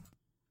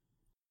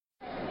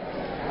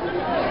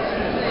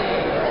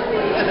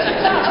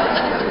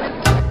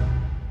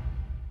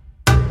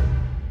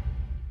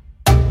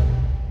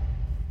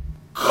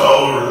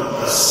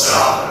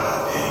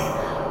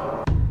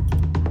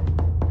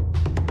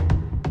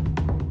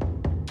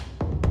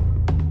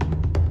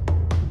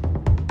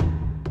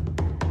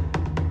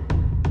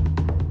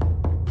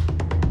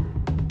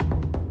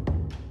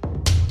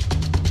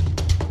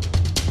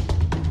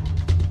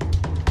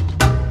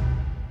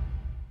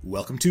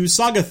welcome to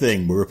Saga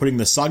Thing, where we're putting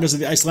the sagas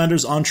of the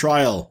Icelanders on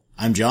trial.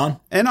 I'm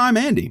John. And I'm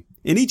Andy.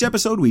 In each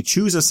episode, we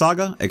choose a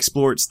saga,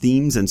 explore its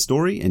themes and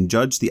story, and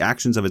judge the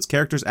actions of its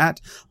characters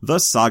at the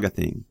Saga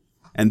Thing.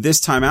 And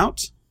this time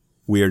out,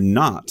 we are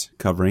not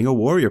covering a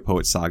warrior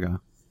poet saga.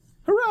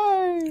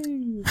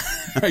 Hooray!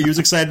 Are you as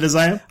excited as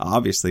I am?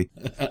 Obviously.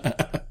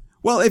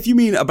 Well, if you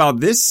mean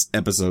about this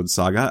episode's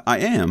saga, I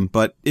am.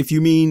 But if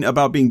you mean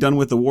about being done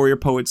with the warrior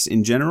poets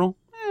in general,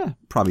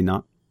 probably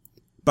not.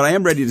 But I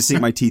am ready to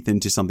sink my teeth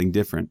into something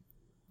different.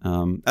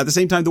 At the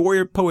same time, the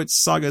warrior poets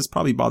saga has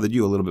probably bothered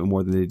you a little bit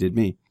more than they did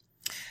me.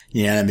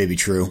 Yeah, that may be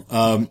true.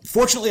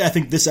 Fortunately, I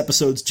think this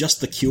episode's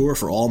just the cure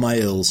for all my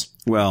ills.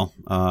 Well,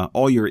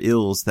 all your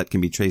ills that can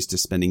be traced to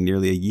spending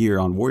nearly a year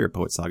on warrior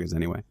poet sagas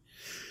anyway.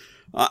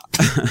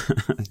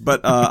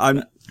 But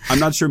I'm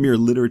not sure mere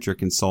literature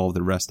can solve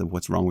the rest of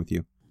what's wrong with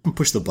you.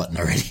 Push the button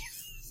already.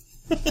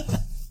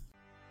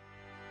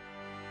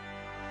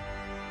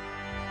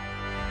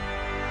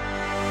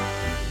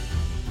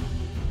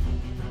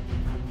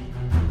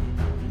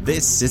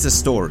 This is a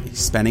story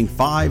spanning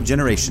 5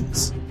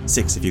 generations.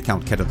 6 if you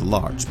count Ketil the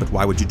Large, but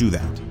why would you do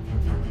that?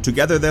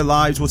 Together their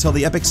lives will tell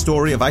the epic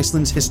story of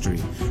Iceland's history,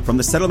 from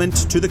the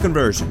settlement to the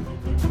conversion.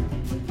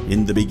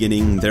 In the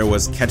beginning, there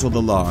was Ketil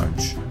the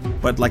Large.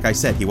 But like I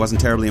said, he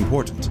wasn't terribly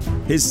important.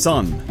 His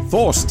son,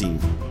 Thorstein,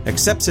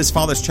 accepts his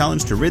father's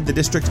challenge to rid the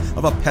district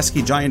of a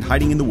pesky giant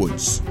hiding in the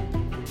woods.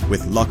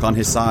 With luck on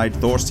his side,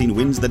 Thorstein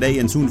wins the day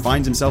and soon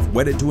finds himself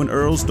wedded to an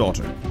earl's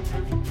daughter.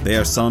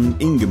 Their son,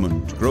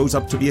 Ingemund, grows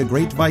up to be a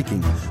great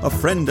Viking, a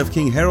friend of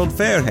King Harald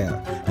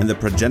Fairhair, and the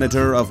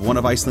progenitor of one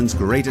of Iceland's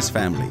greatest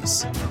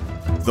families.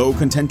 Though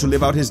content to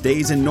live out his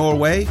days in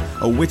Norway,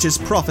 a witch's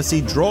prophecy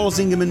draws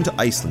Ingemund to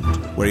Iceland,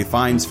 where he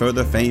finds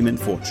further fame and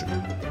fortune.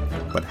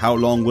 But how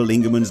long will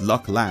Ingemund's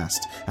luck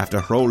last after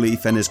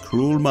Hrolif and his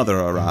cruel mother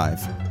arrive?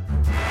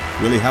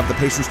 Will he have the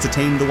patience to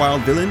tame the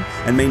wild villain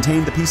and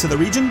maintain the peace of the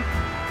region?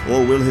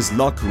 Or will his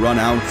luck run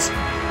out?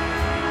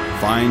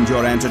 Find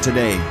your answer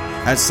today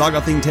as Saga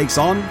Thing takes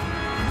on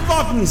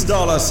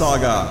Vatnsdæla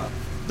Saga,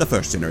 the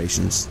first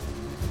generations.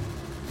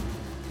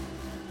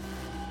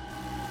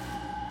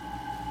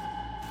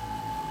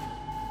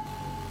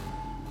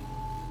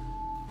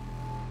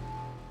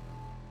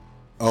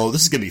 Oh,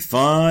 this is going to be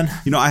fun.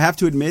 You know, I have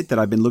to admit that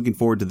I've been looking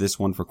forward to this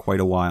one for quite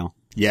a while.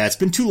 Yeah, it's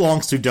been too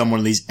long since we've done one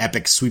of these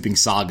epic sweeping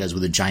sagas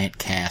with a giant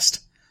cast.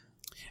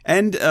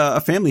 And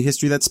a family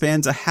history that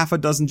spans a half a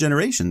dozen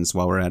generations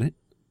while we're at it.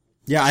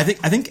 Yeah, I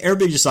think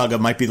Eyrbyggja Saga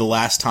might be the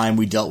last time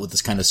we dealt with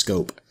this kind of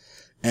scope.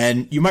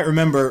 And you might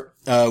remember,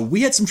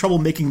 we had some trouble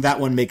making that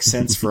one make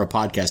sense for a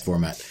podcast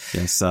format.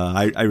 Yes,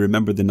 I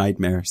remember the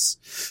nightmares.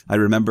 I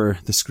remember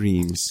the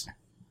screams.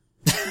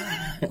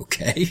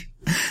 Okay.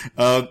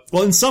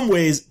 Well, in some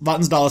ways,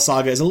 Vatnsdæla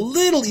Saga is a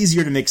little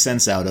easier to make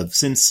sense out of,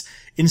 since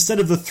instead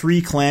of the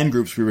 3 clan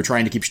groups we were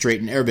trying to keep straight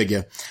in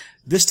Eyrbyggja,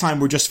 this time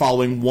we're just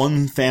following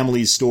one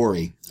family's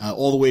story,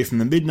 all the way from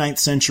the mid-9th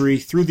century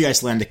through the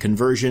Icelandic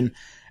conversion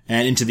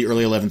and into the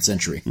early 11th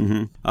century.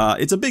 Mm-hmm.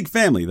 It's a big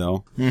family,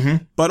 though.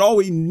 Mm-hmm. But all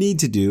we need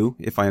to do,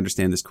 if I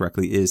understand this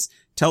correctly, is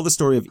tell the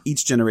story of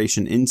each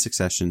generation in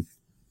succession.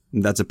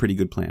 That's a pretty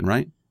good plan,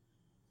 right?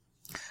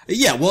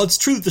 Yeah, well, it's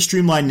true that the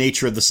streamlined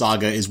nature of the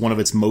saga is one of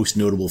its most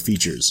notable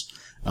features.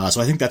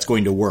 So I think that's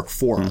going to work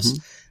for us.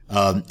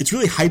 It's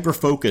really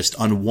hyper-focused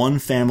on one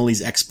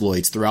family's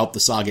exploits throughout the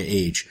saga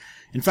age.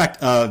 In fact,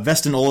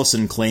 Vestin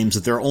Olesen claims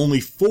that there are only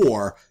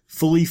 4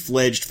 fully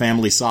fledged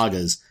family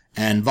sagas,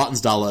 and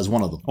Vatnsdæla is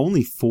one of them.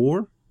 Only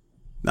 4?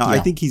 No, yeah. I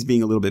think he's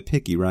being a little bit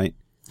picky, right?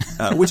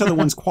 Which other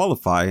ones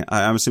qualify?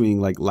 I'm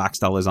assuming like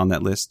Laxdæla is on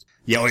that list.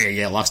 Yeah,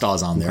 Laxdæla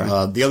is on there.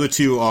 Okay. The other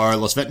 2 are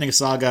Losvetninga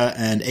Saga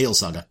and Egil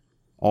Saga.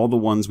 All the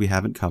ones we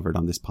haven't covered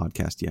on this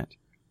podcast yet.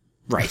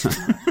 Right.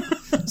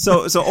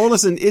 So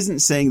Olesen isn't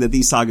saying that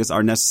these sagas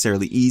are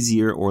necessarily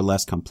easier or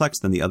less complex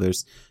than the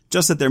others,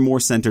 just that they're more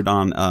centered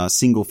on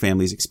single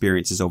family's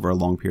experiences over a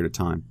long period of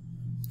time.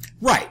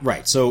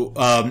 Right. So,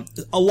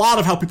 a lot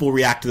of how people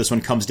react to this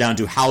one comes down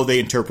to how they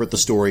interpret the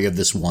story of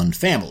this one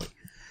family.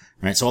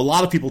 Right? So a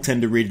lot of people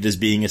tend to read it as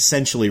being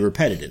essentially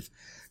repetitive.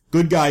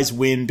 Good guys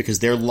win because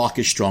their luck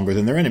is stronger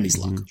than their enemy's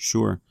luck.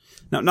 Sure.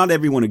 Now, not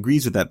everyone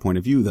agrees with that point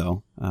of view,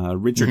 though.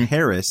 Richard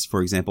Harris,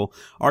 for example,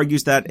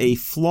 argues that a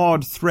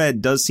flawed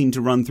thread does seem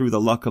to run through the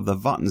luck of the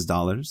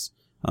Vatnsdælars.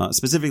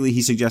 Specifically,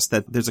 he suggests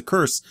that there's a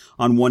curse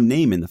on one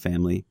name in the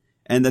family,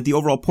 and that the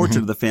overall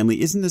portrait of the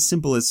family isn't as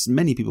simple as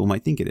many people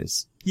might think it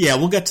is. Yeah,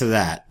 we'll get to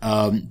that.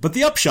 But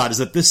the upshot is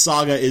that this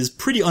saga is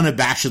pretty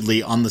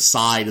unabashedly on the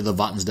side of the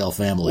Vatnsdæla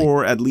family.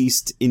 Or at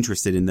least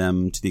interested in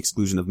them to the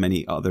exclusion of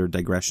many other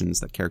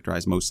digressions that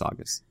characterize most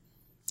sagas.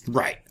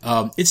 Right.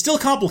 It's still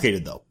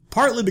complicated, though.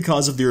 Partly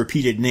because of the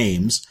repeated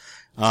names,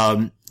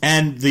 and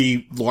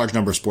the large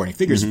number of sporting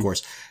figures, of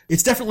course.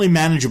 It's definitely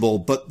manageable,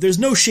 but there's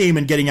no shame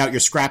in getting out your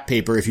scrap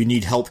paper if you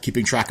need help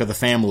keeping track of the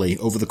family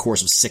over the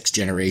course of 6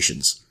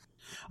 generations.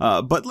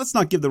 But let's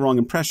not give the wrong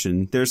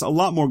impression. There's a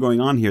lot more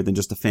going on here than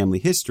just a family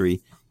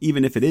history,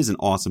 even if it is an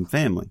awesome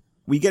family.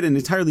 We get an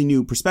entirely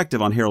new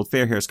perspective on Harald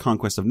Fairhair's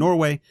conquest of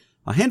Norway,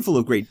 a handful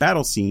of great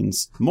battle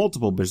scenes,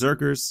 multiple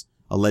berserkers,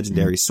 a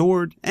legendary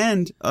sword,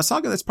 and a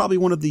saga that's probably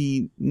one of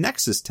the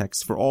nexus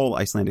texts for all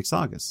Icelandic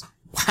sagas.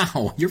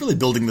 Wow, you're really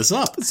building this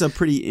up. It's a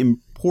pretty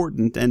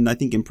important and I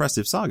think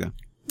impressive saga.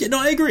 Yeah, no,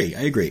 I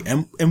agree.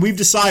 And we've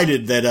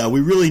decided that we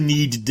really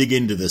need to dig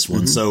into this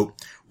one. So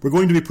we're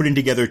going to be putting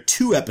together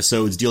 2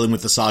 episodes dealing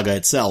with the saga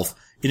itself,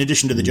 in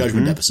addition to the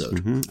Judgment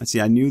episode. I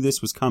see. I knew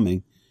this was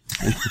coming.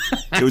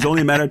 It was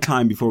only a matter of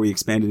time before we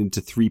expanded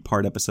into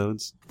 3-part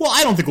episodes. Well,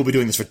 I don't think we'll be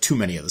doing this for too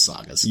many of the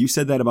sagas. You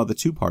said that about the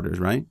 2-parters,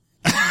 right?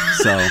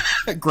 So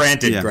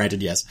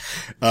Granted, yes.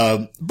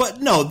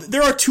 But no,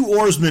 there are 2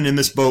 oarsmen in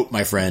this boat,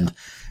 my friend.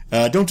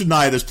 Don't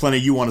deny there's plenty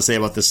you want to say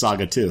about this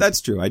saga, too.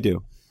 That's true, I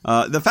do.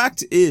 The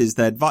fact is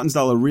that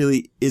Vatnsdæla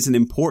really is an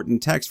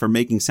important text for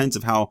making sense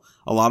of how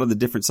a lot of the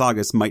different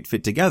sagas might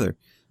fit together.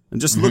 And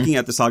just looking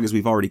at the sagas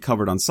we've already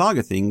covered on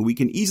Saga Thing, we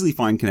can easily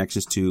find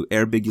connections to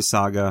Eyrbyggja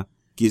Saga,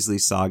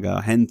 Gisli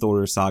Saga,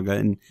 Henthorr Saga,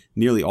 and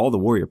nearly all the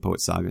warrior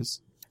poet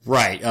sagas.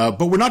 Right,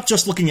 but we're not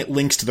just looking at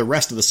links to the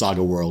rest of the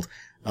saga world.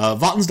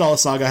 Vatnsdæla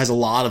Saga has a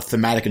lot of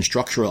thematic and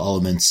structural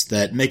elements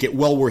that make it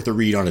well worth a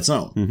read on its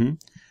own.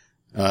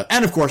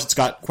 And of course, it's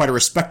got quite a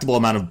respectable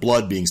amount of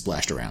blood being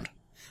splashed around.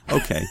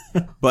 Okay,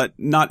 but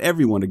not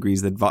everyone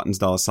agrees that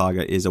Vatnsdæla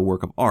Saga is a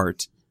work of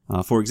art.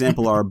 For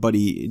example, our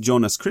buddy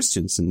Jonas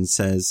Christensen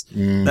says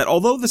that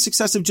although the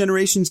successive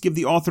generations give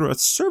the author a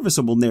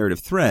serviceable narrative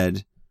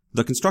thread,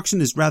 the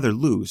construction is rather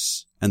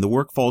loose, and the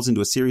work falls into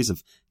a series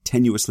of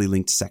tenuously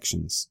linked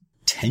sections.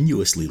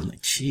 Tenuously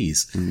linked?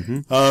 Jeez.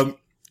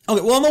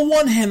 Okay, well, on the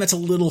one hand, that's a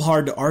little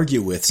hard to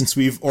argue with, since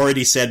we've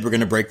already said we're going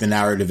to break the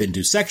narrative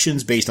into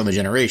sections based on the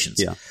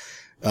generations.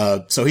 Yeah.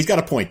 So he's got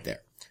a point there.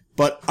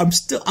 But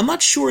I'm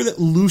not sure that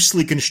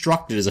loosely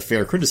constructed is a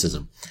fair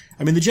criticism.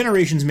 I mean, the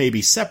generations may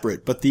be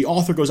separate, but the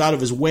author goes out of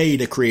his way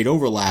to create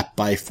overlap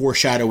by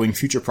foreshadowing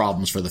future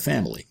problems for the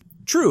family.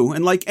 True,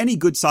 and like any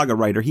good saga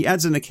writer, he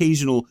adds an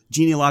occasional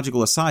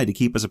genealogical aside to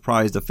keep us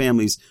apprised of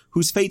families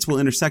whose fates will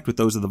intersect with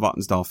those of the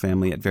Vatnsdæla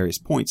family at various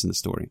points in the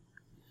story.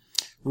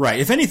 Right.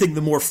 If anything,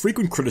 the more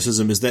frequent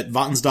criticism is that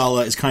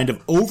Vatnsdæla is kind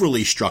of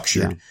overly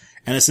structured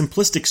and a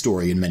simplistic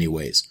story in many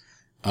ways.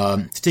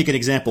 To take an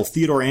example,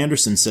 Theodore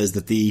Anderson says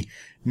that the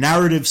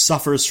narrative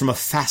suffers from a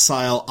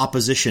facile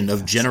opposition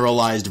of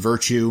generalized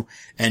virtue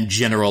and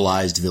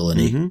generalized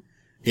villainy.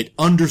 It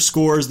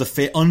underscores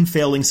the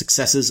unfailing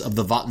successes of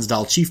the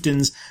Vatnsdæla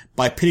chieftains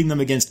by pitting them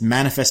against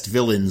manifest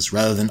villains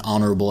rather than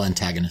honorable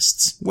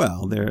antagonists.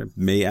 Well, there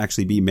may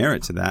actually be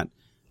merit to that.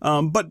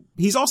 But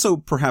he's also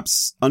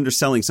perhaps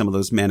underselling some of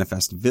those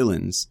manifest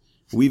villains.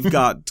 We've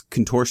got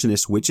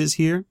contortionist witches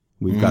here.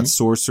 We've got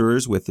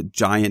sorcerers with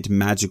giant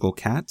magical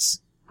cats.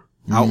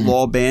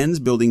 Outlaw bands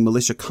building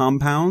militia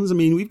compounds. I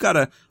mean, we've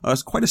got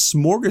quite a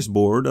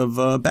smorgasbord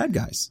of bad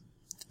guys.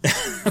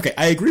 Okay,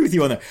 I agree with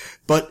you on that.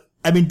 But,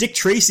 I mean, Dick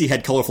Tracy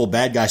had colorful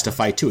bad guys to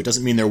fight, too. It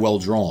doesn't mean they're well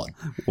drawn.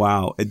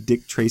 Wow, a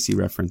Dick Tracy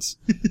reference.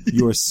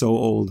 You are so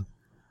old.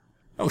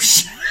 Oh,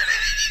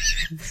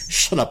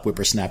 shut up,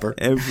 whippersnapper.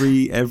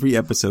 Every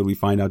episode we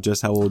find out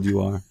just how old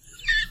you are.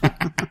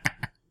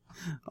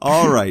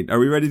 All right, are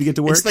we ready to get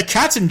to work? It's the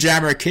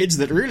Katzenjammer kids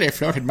that really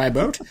floated my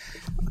boat.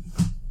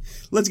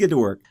 Let's get to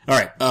work. All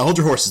right, hold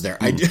your horses there.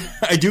 I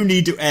do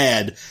need to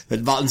add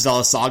that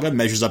Vatnsdæla Saga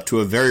measures up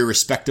to a very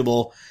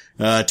respectable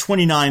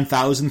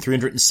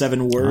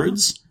 29,307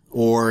 words,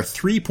 or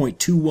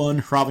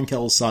 3.21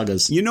 Hrafnkel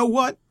sagas. You know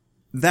what?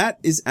 That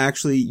is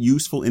actually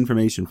useful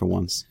information for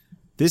once.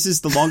 This is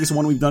the longest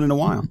one we've done in a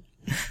while.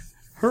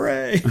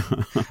 Hooray! In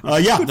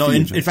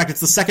fact,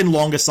 it's the second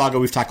longest saga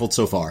we've tackled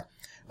so far.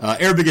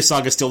 Eyrbyggja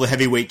Saga is still the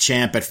heavyweight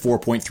champ at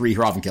 4.3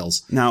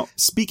 Hrafnkels. Now,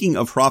 speaking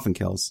of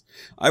Hrafnkels,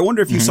 I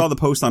wonder if you saw the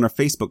post on our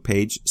Facebook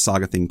page,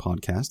 Saga Thing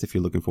Podcast, if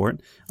you're looking for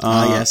it.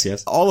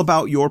 Yes. All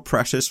about your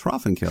precious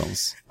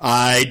Hrafnkels.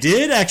 I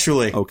did,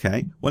 actually.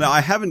 Okay. Well, now,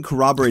 I haven't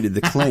corroborated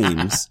the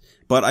claims,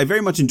 but I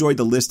very much enjoyed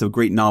the list of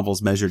great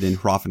novels measured in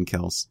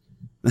Hrafnkels.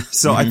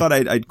 So I thought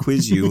I'd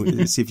quiz you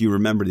and see if you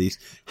remember these.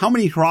 How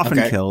many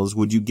Hrafnkels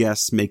would you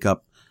guess make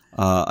up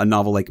a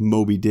novel like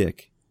Moby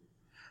Dick?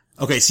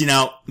 Okay, see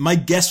now, my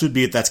guess would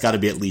be that's got to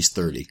be at least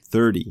 30.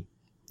 30.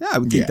 Yeah, I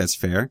would think that's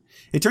fair.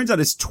 It turns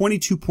out it's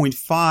 22.5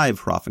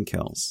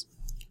 Hrafnkels.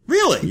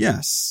 Really?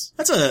 Yes.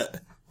 That's a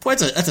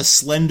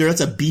slender,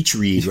 that's a beach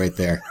read right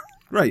there.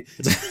 Right.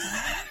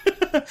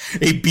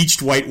 A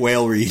beached white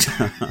whale read.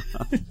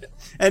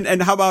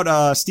 And how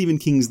about Stephen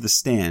King's The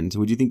Stand?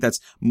 Would you think that's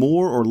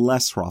more or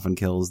less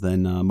Hrafnkels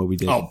than Moby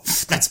Dick? Oh,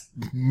 that's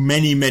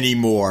many, many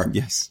more.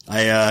 Yes.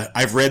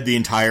 I've read the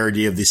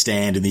entirety of The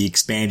Stand in the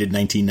expanded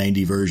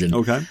 1990 version.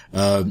 Okay.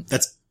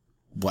 That's,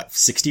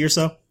 60 or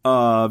so?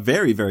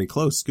 Very, very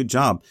close. Good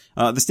job.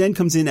 The Stand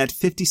comes in at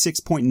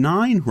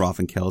 56.9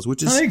 Hrafnkels,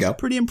 which is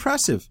pretty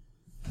impressive.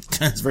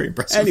 That's very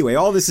impressive. Anyway,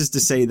 all this is to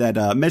say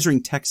that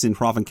measuring text in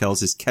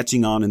Hrafnkels is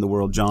catching on in the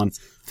world, John.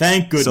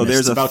 Thank goodness. So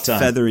there's a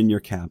feather in your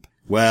cap.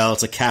 Well,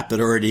 it's a cap that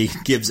already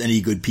gives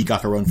any good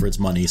peacock a run for its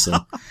money, so.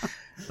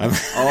 All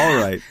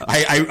right.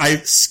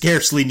 I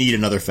scarcely need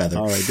another feather.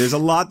 All right. There's a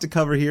lot to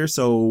cover here,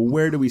 so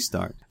where do we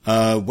start?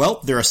 Well,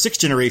 there are 6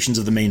 generations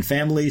of the main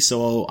family,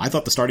 so I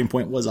thought the starting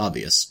point was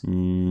obvious.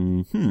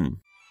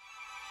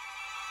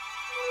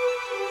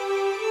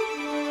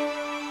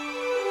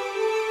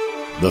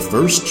 The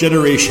First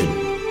Generation,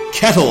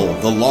 Kettle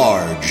the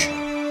Large.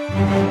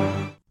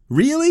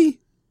 Really?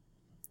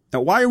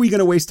 Now, why are we going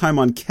to waste time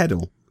on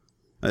Kettle?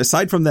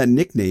 Aside from that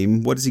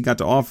nickname, what has he got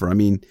to offer? I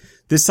mean,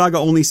 this saga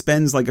only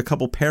spends like a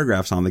couple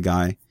paragraphs on the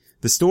guy.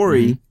 The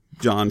story,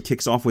 John,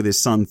 kicks off with his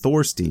son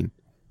Thorstein.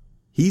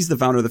 He's the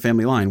founder of the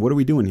family line. What are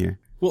we doing here?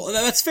 Well,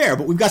 that's fair,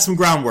 but we've got some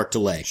groundwork to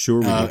lay. Sure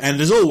we do.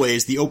 And as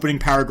always, the opening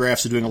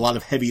paragraphs are doing a lot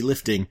of heavy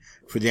lifting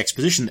for the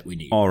exposition that we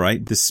need. All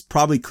right. This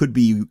probably could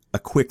be a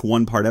quick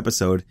one-part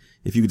episode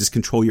if you could just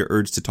control your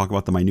urge to talk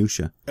about the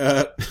minutia.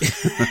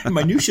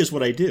 Minutia is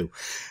what I do.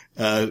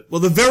 Well,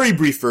 the very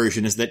brief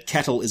version is that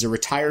Kettle is a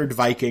retired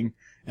Viking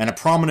and a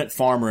prominent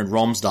farmer in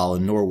Romsdal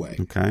in Norway.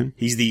 Okay.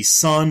 He's the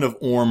son of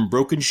Orm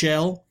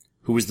Brokenshell,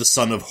 who is the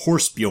son of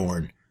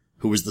Horsebjorn,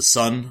 who is the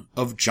son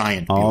of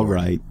Giant Bjorn. All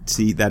right.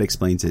 See, that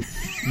explains it.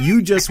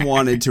 You just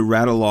wanted to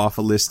rattle off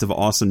a list of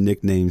awesome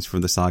nicknames for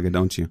the saga,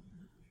 don't you?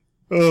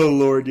 Oh,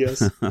 Lord,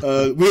 yes.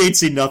 We ain't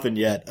seen nothing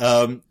yet.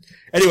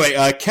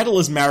 Anyway, Kettle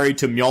is married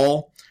to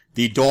Mjol,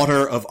 the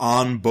daughter of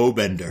An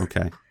Bowbender.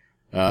 Okay.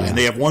 And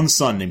they have one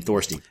son named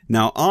Thorstein.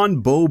 Now,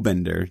 An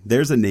Bowbender,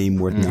 there's a name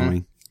worth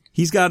knowing.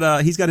 He's got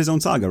his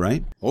own saga,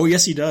 right? Oh,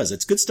 yes, he does.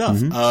 It's good stuff.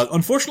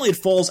 Unfortunately, it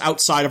falls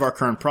outside of our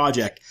current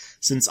project,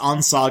 since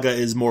An's saga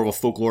is more of a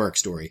folkloric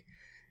story.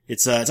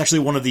 It's actually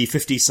one of the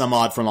 50 some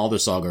odd Fornaldir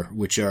saga,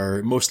 which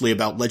are mostly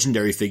about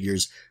legendary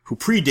figures who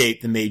predate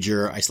the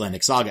major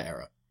Icelandic saga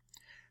era.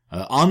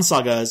 An's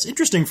saga is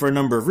interesting for a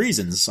number of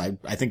reasons.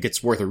 I think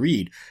it's worth a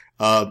read.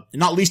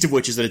 Not least of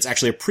which is that it's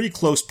actually a pretty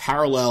close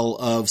parallel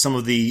of some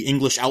of the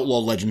English outlaw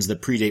legends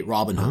that predate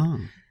Robin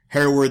Hood.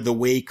 Hereward the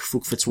Wake,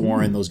 Fulk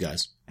Fitzwarren, those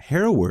guys.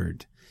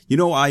 Hereward. You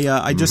know,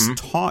 I just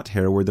taught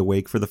Hereward the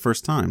Wake for the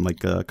first time,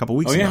 like a couple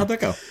weeks ago. Oh yeah, how'd that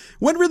go?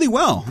 Went really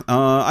well.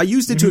 I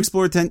used it to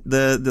explore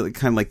the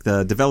kind of like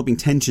the developing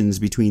tensions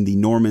between the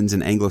Normans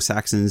and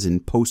Anglo-Saxons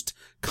in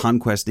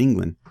post-conquest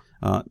England.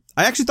 I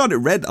actually thought it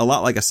read a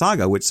lot like a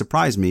saga, which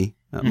surprised me,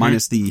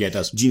 minus the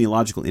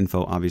genealogical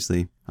info,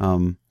 obviously.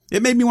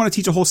 It made me want to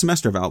teach a whole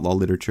semester of outlaw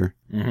literature.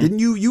 Didn't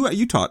you?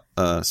 You taught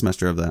a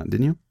semester of that,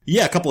 didn't you?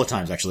 Yeah, a couple of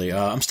times, actually.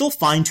 I'm still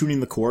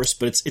fine-tuning the course,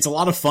 but it's a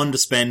lot of fun to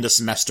spend a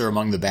semester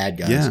among the bad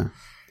guys. Yeah.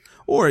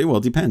 Or, well,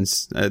 it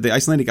depends. The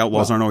Icelandic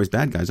outlaws aren't always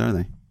bad guys, are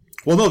they?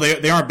 Well, no,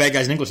 they aren't bad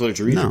guys in English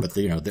literature either, but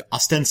they're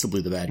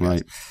ostensibly the bad guys.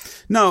 Right.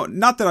 No,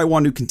 not that I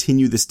want to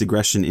continue this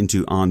digression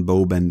into An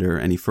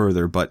Bowbender any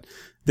further, but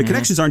the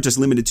connections aren't just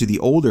limited to the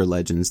older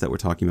legends that we're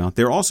talking about.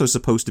 There are also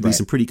supposed to be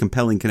some pretty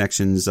compelling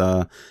connections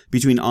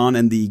between An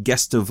and the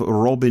guest of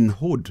Robin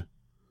Hood.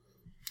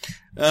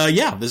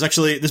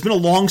 There's been a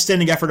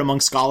long-standing effort among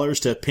scholars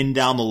to pin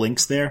down the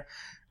links there.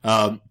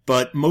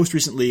 But most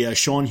recently,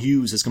 Sean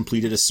Hughes has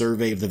completed a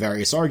survey of the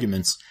various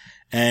arguments,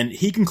 and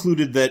he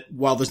concluded that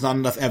while there's not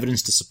enough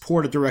evidence to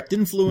support a direct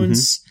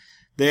influence,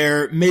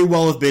 there may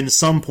well have been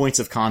some points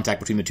of contact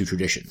between the two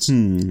traditions.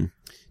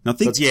 Now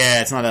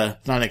it's not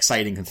an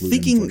exciting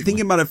conclusion.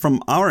 Thinking about it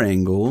from our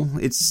angle,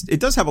 it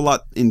does have a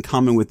lot in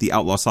common with the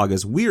outlaw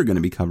sagas we're going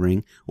to be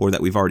covering, or that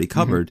we've already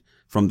covered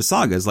from the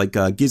sagas, like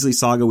Gisli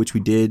Saga, which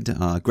we did,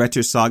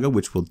 Grettir's Saga,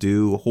 which we'll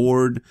do,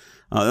 Horde.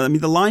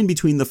 The line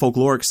between the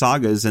folkloric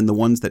sagas and the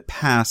ones that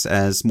pass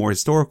as more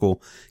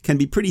historical can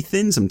be pretty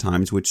thin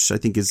sometimes, which I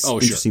think is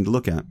interesting to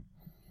look at.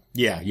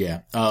 Yeah.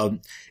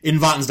 In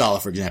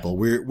Vatnsdala, for example,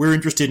 we're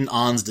interested in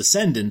An's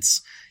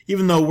descendants,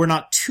 even though we're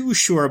not too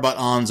sure about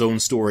An's own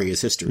story as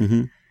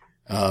history.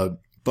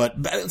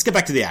 But let's get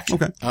back to the action.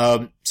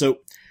 Okay. So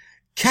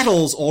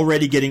Kettle's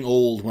already getting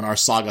old when our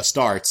saga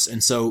starts,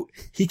 and so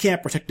he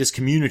can't protect his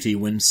community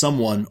when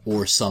someone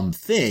or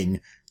something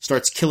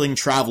starts killing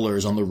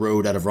travelers on the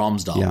road out of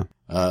Romsdal.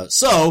 Yeah.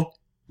 So,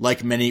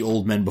 like many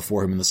old men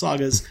before him in the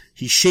sagas,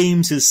 he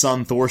shames his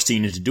son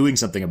Thorstein into doing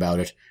something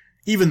about it,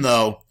 even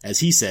though, as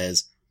he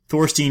says,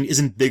 Thorstein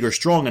isn't big or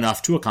strong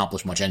enough to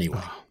accomplish much anyway.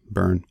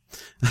 Burn.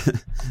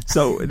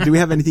 So, do we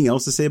have anything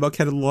else to say about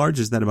Kettle the Large?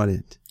 Is that about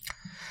it?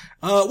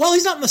 Well,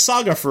 he's not in the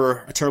saga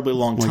for a terribly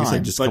long time. Like I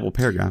said, just a couple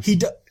paragraphs.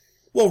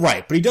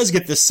 But he does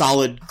get this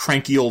solid,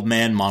 cranky old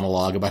man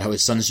monologue about how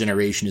his son's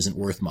generation isn't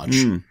worth much.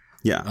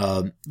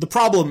 The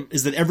problem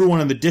is that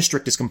everyone in the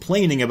district is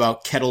complaining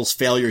about Kettle's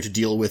failure to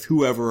deal with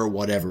whoever or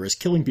whatever is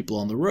killing people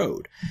on the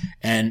road.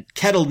 And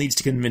Kettle needs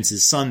to convince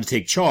his son to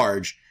take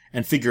charge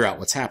and figure out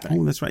what's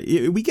happening. Oh, that's right.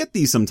 We get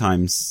these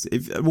sometimes.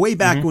 Way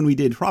back when we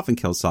did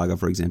Hrafnkel's saga,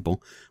 for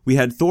example, we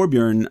had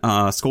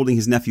Thorbjorn scolding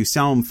his nephew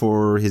Saum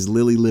for his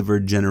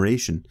lily-livered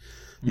generation.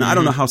 Now, I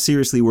don't know how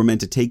seriously we're meant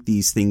to take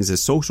these things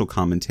as social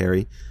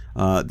commentary.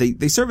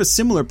 They serve a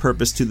similar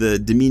purpose to the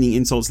demeaning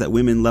insults that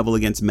women level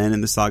against men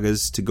in the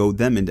sagas to goad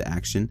them into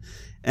action.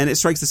 And it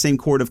strikes the same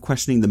chord of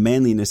questioning the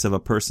manliness of a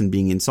person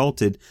being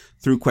insulted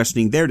through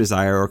questioning their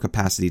desire or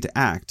capacity to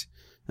act.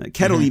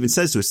 Kettle even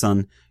says to his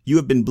son, "You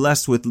have been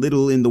blessed with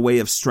little in the way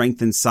of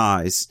strength and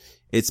size.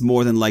 It's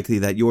more than likely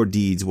that your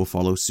deeds will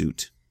follow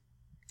suit."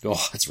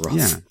 Oh, that's rough.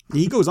 Yeah.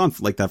 He goes on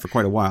like that for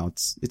quite a while.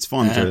 It's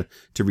fun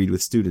to read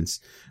with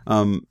students.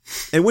 And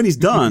when he's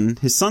done,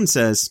 his son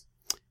says,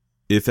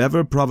 "If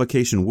ever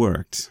provocation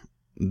worked,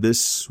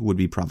 this would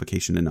be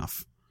provocation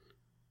enough."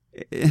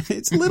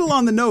 It's a little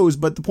on the nose,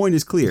 but the point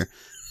is clear.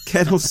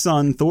 Ketil's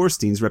son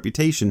Thorstein's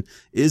reputation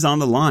is on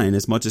the line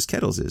as much as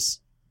Ketil's is.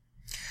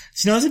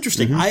 See, now that's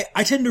interesting.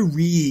 I tend to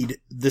read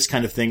this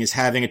kind of thing as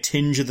having a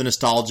tinge of the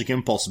nostalgic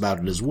impulse about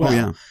it as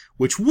well,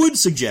 which would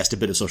suggest a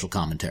bit of social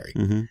commentary.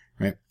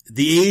 Right?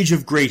 The age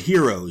of great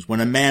heroes, when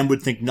a man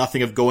would think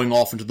nothing of going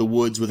off into the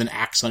woods with an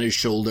axe on his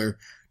shoulder,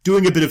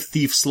 doing a bit of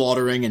thief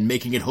slaughtering and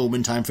making it home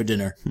in time for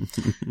dinner.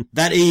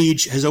 That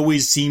age has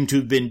always seemed to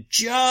have been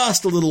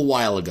just a little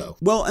while ago.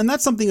 Well, and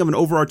that's something of an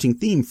overarching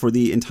theme for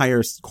the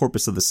entire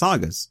corpus of the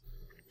sagas.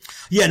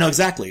 Yeah, no,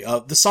 exactly.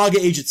 The saga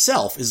age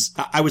itself is,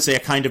 I would say, a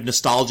kind of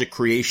nostalgic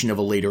creation of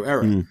a later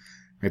era.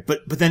 Right?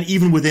 But then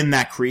even within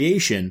that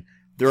creation,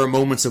 there are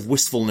moments of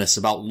wistfulness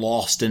about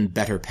lost and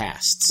better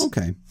pasts.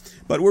 Okay.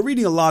 But we're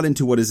reading a lot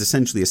into what is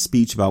essentially a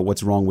speech about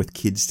what's wrong with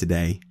kids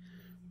today.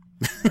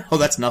 Oh,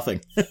 that's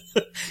nothing.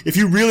 If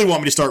you really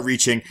want me to start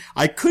reaching,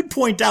 I could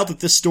point out that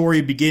this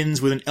story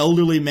begins with an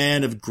elderly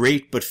man of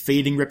great but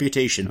fading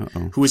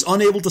reputation who is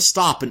unable to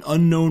stop an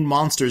unknown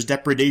monster's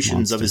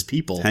depredations of his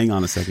people. Hang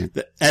on a second.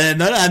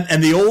 And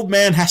the old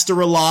man has to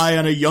rely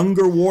on a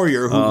younger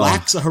warrior who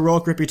lacks a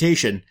heroic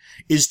reputation,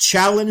 is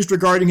challenged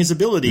regarding his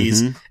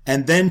abilities,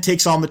 and then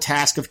takes on the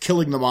task of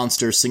killing the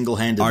monster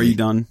single-handedly. Are you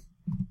done?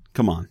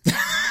 Come on.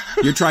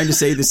 You're trying to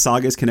say this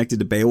saga is connected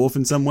to Beowulf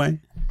in some way?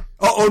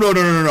 Oh, no,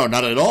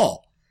 not at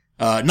all.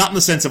 Not in the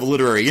sense of a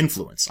literary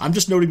influence. I'm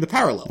just noting the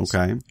parallels.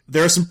 Okay.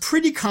 There are some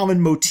pretty common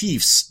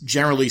motifs,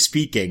 generally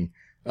speaking,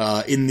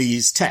 in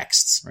these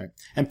texts, right?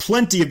 And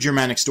plenty of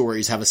Germanic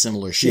stories have a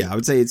similar shape. Yeah, I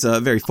would say it's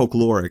a very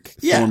folkloric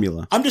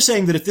formula. I'm just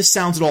saying that if this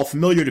sounds at all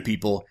familiar to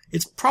people,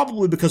 it's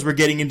probably because we're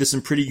getting into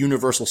some pretty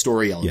universal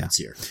story elements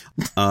here.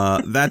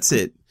 That's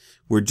it.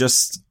 We're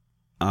just,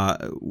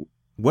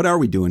 what are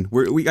we doing?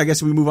 I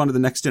guess we move on to the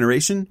next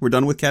generation. We're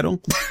done with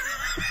Ketil.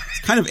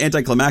 It's kind of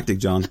anticlimactic,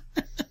 John.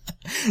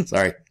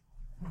 Sorry.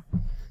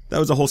 That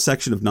was a whole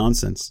section of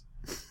nonsense.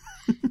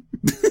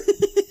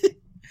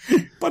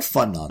 But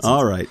fun nonsense.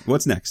 All right.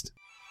 What's next?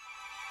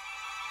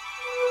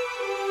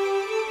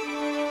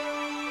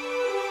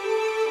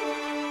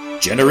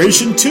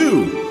 Generation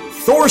 2.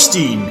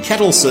 Thorstein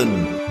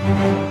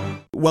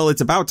Ketilsson. Well,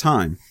 it's about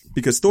time,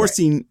 because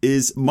Thorstein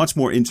is much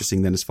more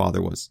interesting than his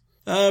father was.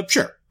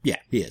 Sure. Yeah,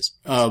 he is.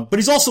 But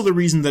he's also the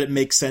reason that it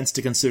makes sense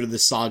to consider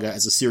this saga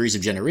as a series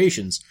of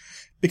generations,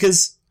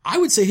 because I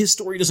would say his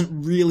story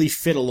doesn't really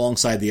fit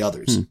alongside the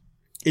others.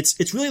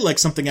 It's really like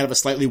something out of a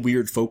slightly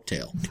weird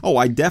folktale. Oh,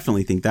 I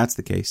definitely think that's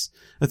the case.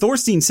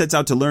 Thorstein sets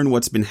out to learn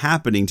what's been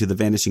happening to the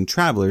vanishing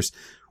travelers,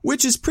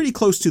 which is pretty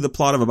close to the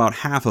plot of about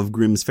half of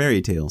Grimm's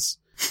fairy tales.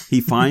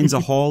 He finds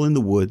a hall in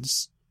the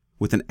woods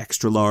with an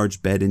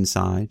extra-large bed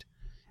inside,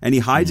 and he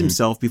hides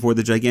himself before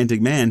the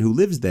gigantic man who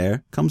lives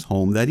there comes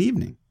home that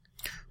evening.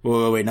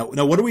 Wait. Now,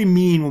 what do we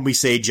mean when we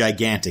say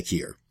gigantic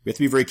here? We have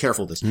to be very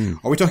careful with this.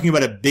 Are we talking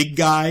about a big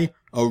guy,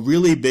 a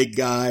really big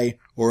guy,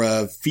 or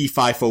a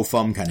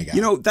fee-fi-fo-fum kind of guy?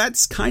 You know,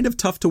 that's kind of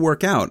tough to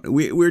work out.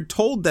 We're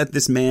told that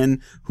this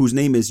man, whose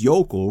name is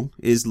Jokul,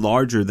 is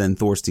larger than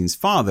Thorstein's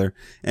father,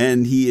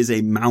 and he is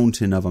a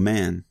mountain of a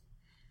man.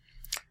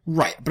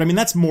 Right, but I mean,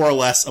 that's more or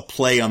less a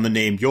play on the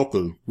name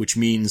Jokul, which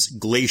means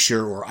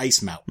glacier or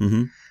ice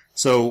mountain.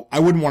 So I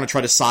wouldn't want to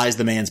try to size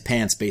the man's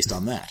pants based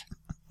on that.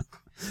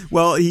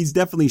 Well, he's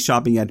definitely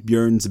shopping at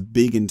Björn's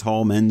big and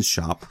tall men's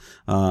shop.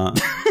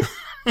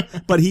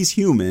 But he's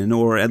human,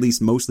 or at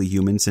least mostly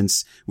human,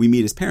 since we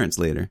meet his parents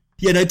later.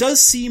 Yeah, and it does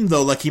seem,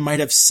 though, like he might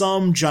have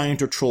some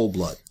giant or troll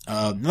blood.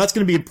 That's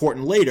going to be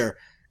important later,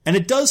 and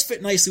it does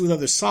fit nicely with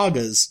other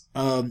sagas.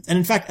 And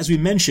in fact, as we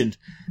mentioned,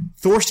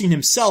 Thorstein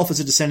himself is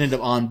a descendant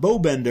of An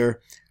Bowbender,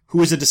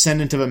 who is a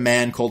descendant of a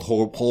man called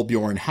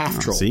Holbjorn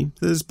Half-Troll. See?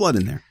 There's blood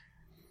in there.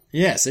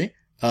 Yeah, see?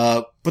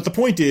 But the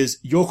point is,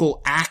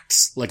 Jokul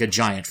acts like a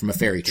giant from a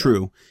fairy tale.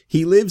 True.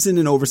 He lives in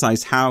an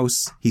oversized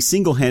house. He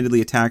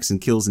single-handedly attacks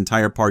and kills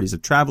entire parties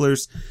of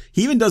travelers.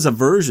 He even does a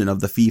version of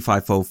the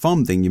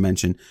fee-fi-fo-fum thing you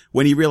mentioned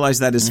when he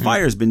realized that his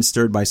fire's been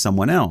stirred by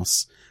someone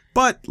else.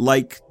 But,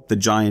 like the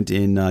giant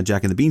in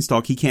Jack and the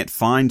Beanstalk, he can't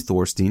find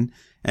Thorstein,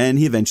 and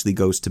he eventually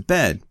goes to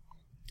bed.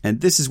 And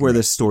this is where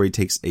the story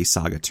takes a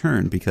saga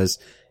turn, because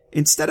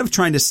instead of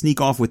trying to sneak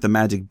off with the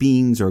magic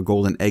beans or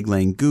golden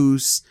egg-laying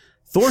goose,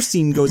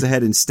 Thorstein goes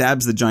ahead and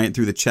stabs the giant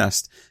through the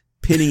chest,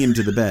 pinning him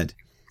to the bed.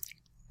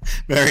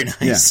 Very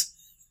nice.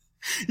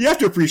 Yeah. You have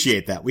to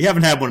appreciate that. We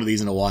haven't had one of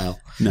these in a while.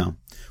 No.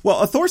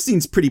 Well,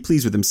 Thorstein's pretty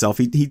pleased with himself.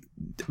 He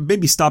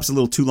maybe stops a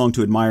little too long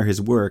to admire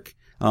his work.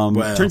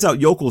 Turns out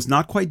Jokul's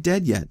not quite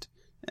dead yet.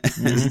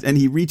 And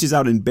he reaches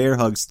out and bear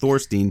hugs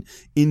Thorstein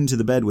into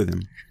the bed with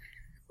him.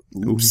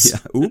 Oops. Yeah.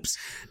 Oops.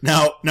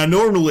 Now,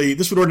 normally,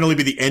 this would ordinarily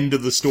be the end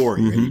of the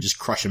story, right? You just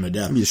crush him to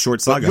death. It'd be a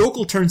short saga. But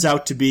Jokul turns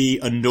out to be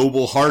a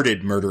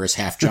noble-hearted murderous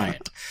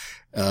half-giant,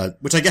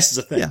 which I guess is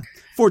a thing. Yeah.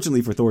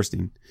 Fortunately for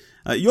Thorstein.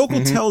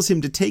 Jokul tells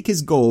him to take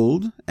his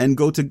gold and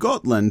go to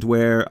Gotland,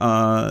 where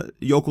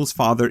Jokul's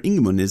father,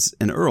 Ingmund, is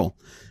an earl.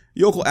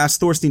 Jokul asks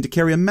Thorstein to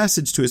carry a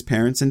message to his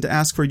parents and to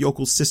ask for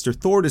Jokul's sister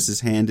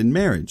Thordis' hand in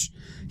marriage.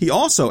 He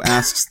also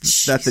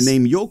asks that the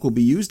name Jokul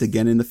be used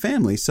again in the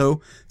family,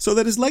 so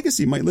that his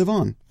legacy might live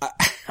on.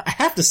 I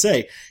have to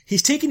say,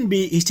 he's taking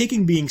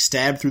being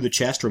stabbed through the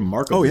chest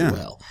remarkably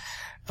well.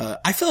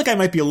 I feel like I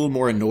might be a little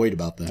more annoyed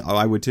about that. Oh,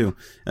 I would too.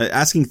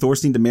 Asking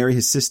Thorstein to marry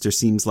his sister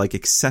seems like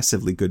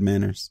excessively good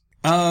manners.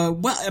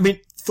 Well, I mean,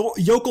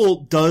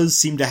 Jokul does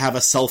seem to have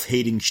a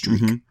self-hating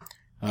streak. Mm-hmm.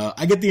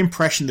 I get the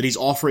impression that he's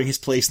offering his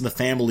place in the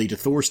family to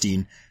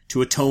Thorstein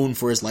to atone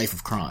for his life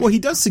of crime. Well, he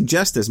does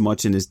suggest as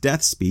much in his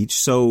death speech,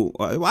 so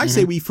I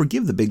say we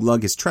forgive the big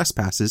lug his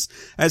trespasses,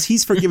 as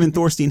he's forgiven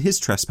Thorstein his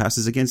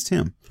trespasses against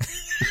him.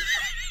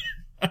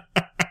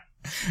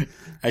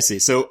 I see.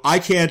 So I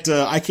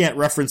can't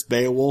reference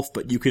Beowulf,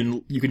 but you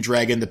can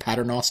drag in the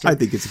Paternoster. I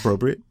think it's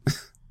appropriate.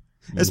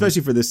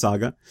 Especially for this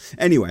saga.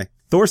 Anyway,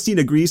 Thorstein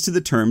agrees to the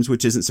terms,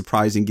 which isn't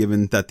surprising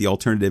given that the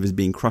alternative is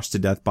being crushed to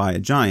death by a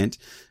giant.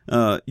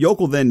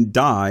 Jokul then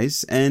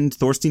dies, and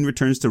Thorstein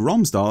returns to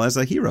Romsdal as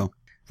a hero.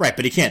 Right,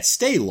 but he can't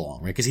stay long,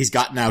 right? Because he's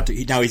got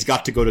he's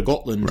got to go to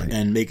Gotland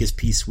and make his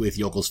peace with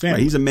Jokul's family.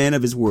 Right, he's a man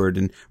of his word,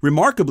 and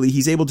remarkably,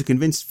 he's able to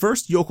convince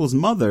first Jokul's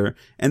mother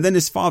and then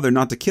his father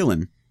not to kill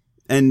him.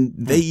 And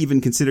they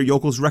even consider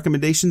Jokul's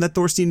recommendation that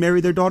Thorstein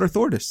marry their daughter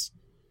Thordis.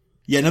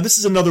 Yeah, now this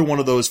is another one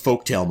of those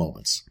folktale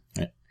moments.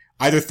 Right?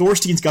 Either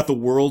Thorstein's got the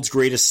world's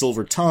greatest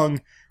silver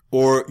tongue,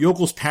 or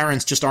Jokul's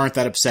parents just aren't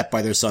that upset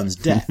by their son's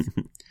death.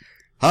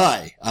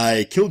 Hi,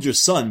 I killed your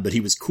son, but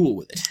he was cool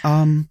with it.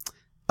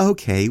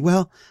 Okay,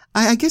 well,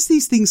 I guess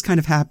these things kind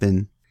of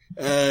happen.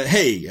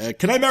 Hey,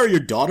 can I marry your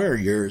daughter?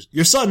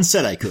 Your son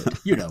said I could,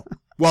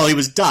 while he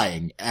was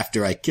dying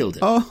after I killed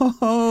him.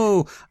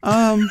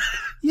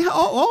 Yeah,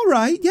 all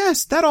right,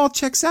 yes, that all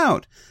checks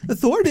out.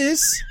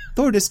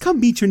 Thordis, come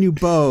beat your new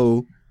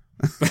beau.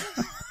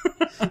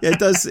 Yeah,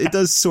 it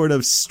does sort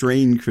of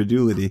strain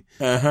credulity.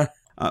 Uh-huh.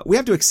 We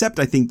have to accept,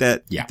 I think,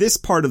 that this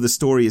part of the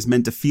story is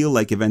meant to feel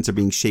like events are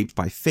being shaped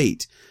by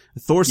fate.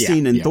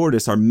 Thorstein and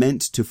Thordis are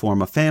meant to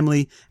form a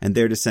family, and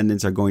their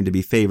descendants are going to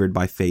be favored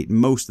by fate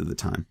most of the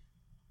time.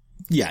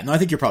 Yeah, no, I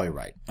think you're probably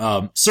right.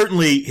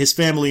 Certainly, his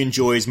family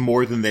enjoys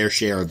more than their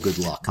share of good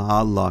luck.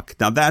 Ah, luck.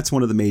 Now, that's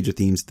one of the major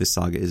themes of this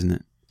saga, isn't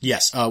it?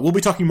 Yes, we'll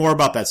be talking more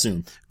about that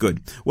soon.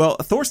 Good. Well,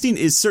 Thorstein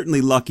is certainly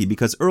lucky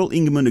because Earl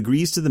Ingemund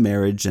agrees to the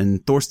marriage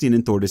and Thorstein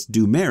and Thordis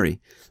do marry.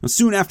 Now,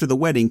 soon after the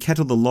wedding,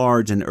 Ketil the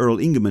Large and Earl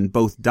Ingemund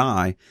both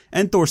die,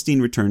 and Thorstein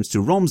returns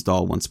to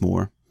Romsdal once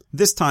more,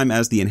 this time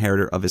as the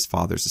inheritor of his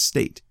father's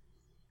estate.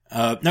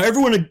 Now,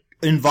 everyone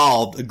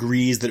involved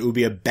agrees that it would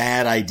be a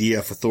bad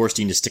idea for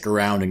Thorstein to stick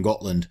around in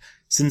Gotland,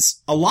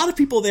 since a lot of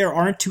people there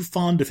aren't too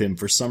fond of him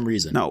for some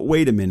reason. Now,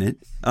 wait a minute.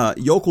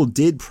 Jokul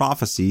did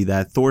prophesy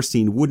that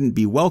Thorstein wouldn't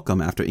be welcome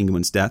after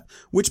Ingemund's death,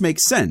 which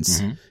makes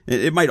sense. Mm-hmm.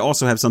 It might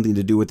also have something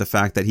to do with the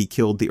fact that he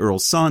killed the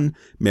Earl's son,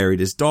 married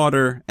his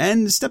daughter,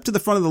 and stepped to the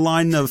front of the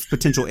line of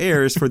potential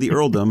heirs for the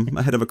earldom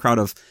ahead of a crowd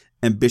of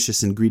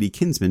ambitious and greedy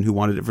kinsmen who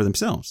wanted it for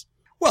themselves.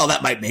 Well,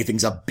 that might make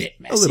things a bit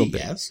messy, a little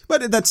bit. Yes.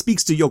 But that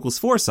speaks to Jokul's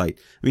foresight.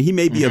 I mean, he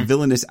may be a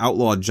villainous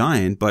outlaw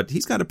giant, but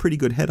he's got a pretty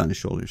good head on his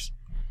shoulders.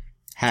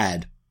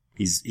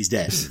 He's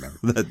dead,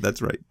 remember.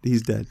 That's right.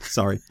 He's dead.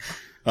 Sorry.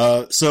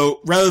 So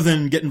rather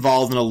than get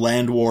involved in a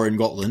land war in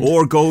Gotland,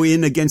 or go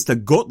in against a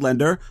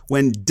Gotlander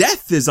when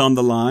death is on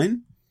the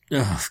line.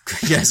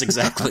 Yes,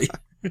 exactly.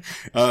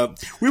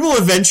 We will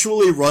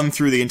eventually run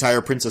through the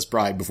entire Princess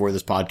Bride before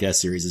this podcast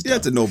series is done. Yeah,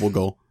 it's a noble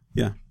goal.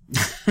 Yeah.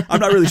 I'm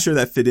not really sure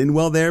that fit in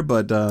well there,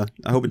 but I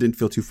hope it didn't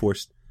feel too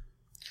forced.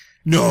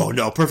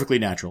 No, perfectly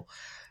natural.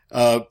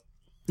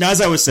 Now,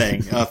 as I was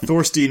saying,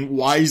 Thorstein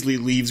wisely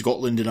leaves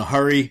Gotland in a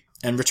hurry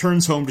and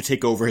returns home to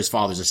take over his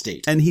father's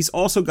estate. And he's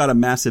also got a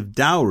massive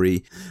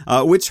dowry,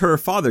 which her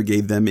father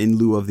gave them in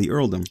lieu of the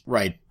earldom.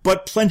 Right,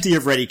 but plenty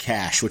of ready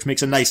cash, which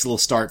makes a nice little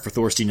start for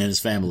Thorstein and his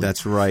family.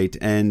 That's right,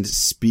 and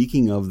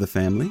speaking of the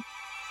family...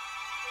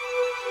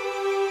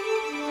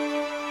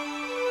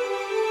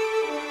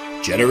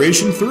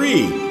 Generation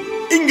 3,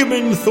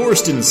 Ingemund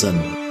Thorsteinsson.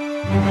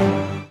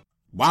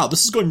 Wow,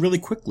 this is going really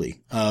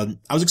quickly. I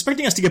was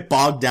expecting us to get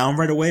bogged down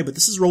right away, but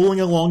this is rolling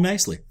along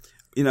nicely.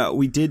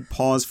 We did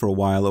pause for a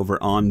while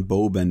over On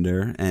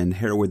Bowbender and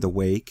Hereward the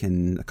Wake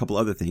and a couple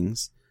other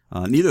things.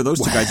 Neither of those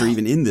two guys are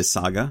even in this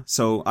saga,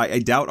 so I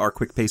doubt our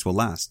quick pace will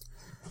last.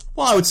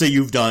 Well, I would say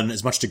you've done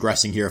as much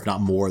digressing here, if not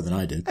more, than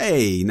I did.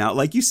 Hey, now,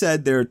 like you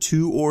said, there are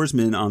 2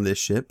 oarsmen on this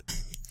ship.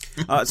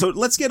 So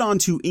let's get on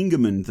to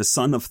Ingemund, the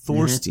son of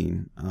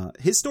Thorstein.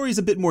 His story is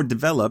a bit more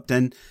developed,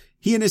 and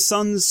he and his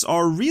sons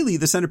are really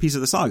the centerpiece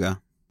of the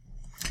saga.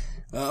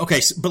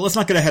 Okay, but let's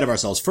not get ahead of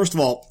ourselves. First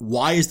of all,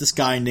 why is this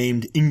guy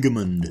named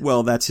Ingemund?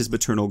 Well, that's his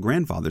maternal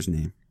grandfather's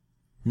name.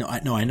 No,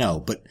 I know,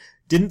 but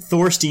didn't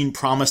Thorstein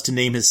promise to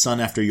name his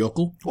son after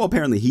Jokul? Well,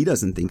 apparently he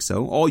doesn't think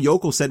so. All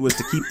Jokul said was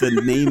to keep the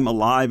name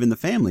alive in the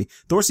family.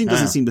 Thorstein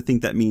doesn't seem to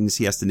think that means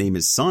he has to name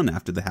his son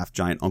after the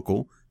half-giant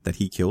uncle that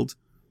he killed.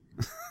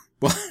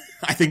 Well,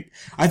 I think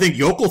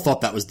Jokul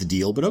thought that was the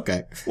deal, but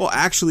okay. Well,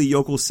 actually,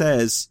 Jokul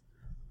says,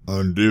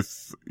 "And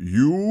if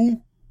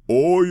you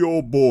All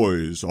your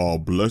boys are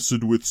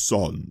blessed with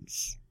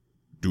sons.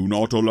 Do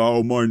not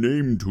allow my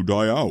name to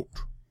die out.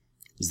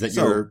 Is that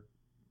your...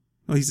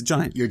 Well, he's a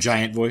giant. Your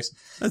giant voice?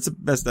 That's the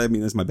best. I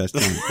mean, that's my best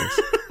giant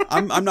voice.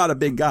 I'm not a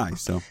big guy,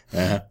 so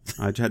I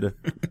had to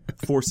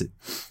force it.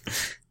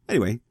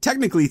 Anyway,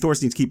 technically,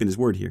 Thorstein's keeping his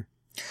word here.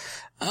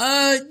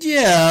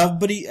 Yeah,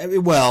 but he's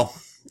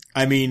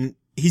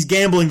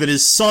gambling that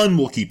his son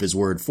will keep his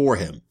word for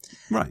him.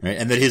 Right?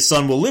 And that his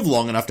son will live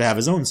long enough to have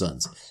his own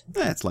sons.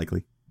 That's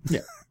likely.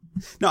 Yeah.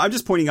 No, I'm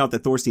just pointing out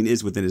that Thorstein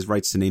is within his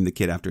rights to name the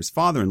kid after his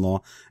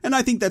father-in-law, and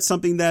I think that's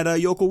something that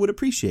Yoko would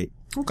appreciate.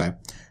 Okay.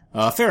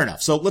 Fair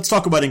enough. So let's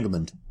talk about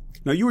Ingemund.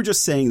 Now, you were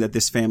just saying that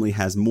this family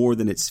has more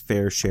than its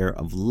fair share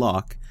of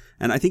luck,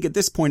 and I think at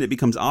this point it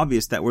becomes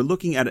obvious that we're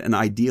looking at an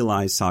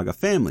idealized saga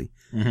family.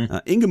 Mm-hmm.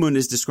 Ingemund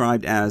is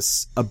described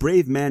as a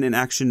brave man in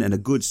action and a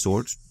good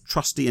sort,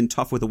 trusty and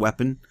tough with a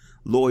weapon,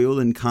 loyal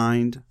and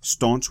kind,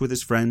 staunch with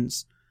his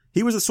friends.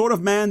 He was the sort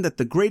of man that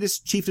the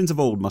greatest chieftains of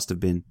old must have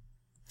been.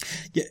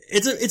 Yeah,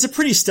 it's a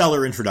pretty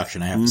stellar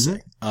introduction, I have to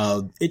say.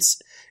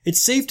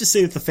 It's safe to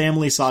say that the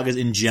family sagas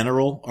in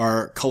general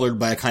are colored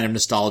by a kind of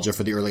nostalgia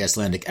for the early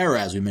Icelandic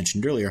era, as we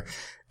mentioned earlier.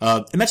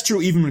 And that's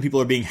true even when people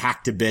are being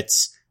hacked to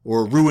bits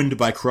or ruined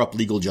by corrupt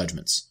legal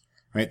judgments,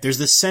 right? There's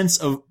this sense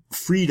of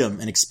freedom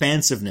and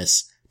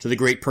expansiveness to the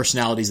great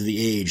personalities of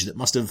the age that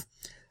must have,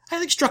 I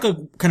think, struck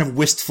a kind of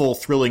wistful,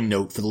 thrilling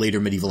note for the later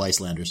medieval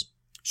Icelanders.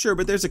 Sure,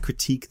 but there's a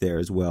critique there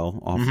as well,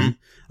 often.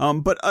 Mm-hmm.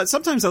 But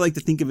sometimes I like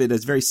to think of it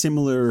as a very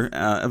similar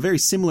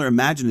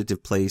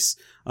imaginative place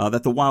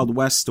that the Wild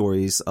West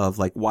stories of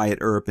like Wyatt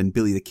Earp and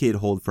Billy the Kid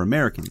hold for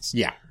Americans.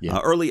 Yeah.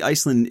 Early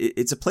Iceland,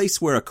 it's a place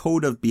where a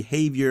code of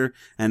behavior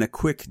and a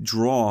quick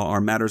draw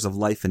are matters of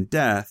life and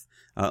death.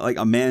 Like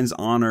a man's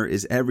honor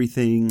is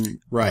everything.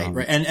 Right.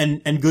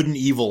 And good and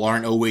evil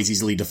aren't always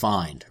easily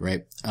defined,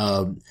 right?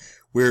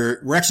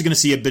 We're actually going to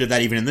see a bit of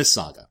that even in this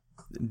saga.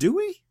 Do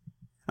we?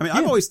 I mean,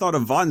 I've always thought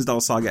of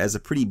Vatnsdal Saga as a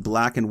pretty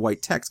black and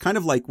white text, kind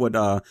of like what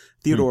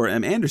Theodore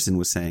M. Anderson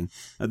was saying.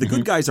 The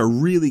good guys are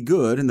really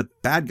good and the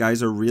bad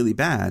guys are really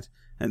bad.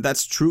 And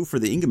that's true for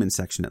the Ingemund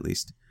section, at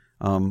least.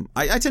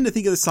 I tend to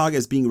think of the saga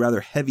as being rather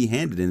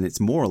heavy-handed in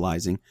its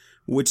moralizing,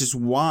 which is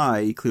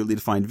why clearly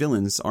defined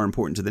villains are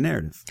important to the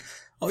narrative.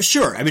 Oh,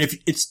 sure. I mean, if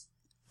it's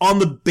on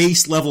the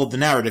base level of the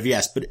narrative,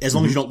 yes, but as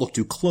long as you don't look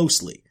too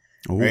closely.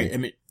 Ooh. Right? I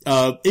mean,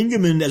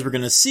 Ingemund, as we're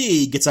going to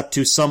see, gets up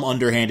to some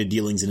underhanded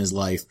dealings in his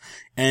life,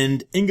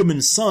 and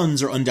Ingemund's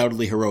sons are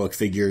undoubtedly heroic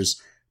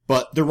figures,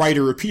 but the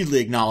writer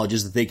repeatedly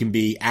acknowledges that they can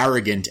be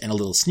arrogant and a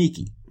little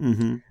sneaky.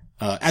 Mm-hmm.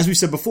 As we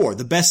said before,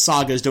 the best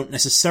sagas don't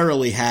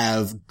necessarily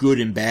have good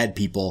and bad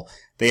people.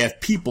 They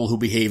have people who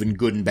behave in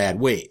good and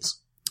bad ways.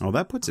 Oh,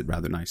 that puts it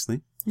rather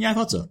nicely. Yeah, I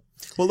thought so.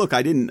 Well, look,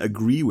 I didn't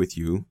agree with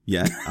you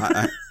yet.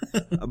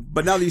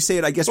 But now that you say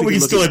it, I guess we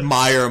can still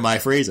admire my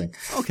phrasing.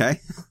 Okay.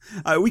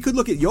 We could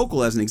look at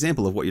Yokel as an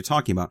example of what you're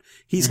talking about.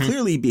 He's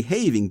clearly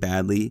behaving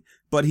badly,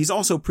 but he's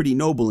also pretty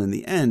noble in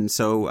the end,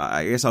 so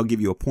I guess I'll give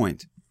you a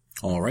point.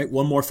 All right,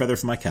 one more feather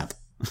for my cap.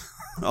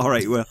 All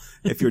right, well,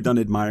 if you're done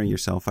admiring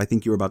yourself, I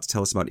think you were about to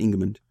tell us about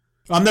Ingemund.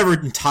 I'm never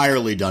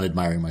entirely done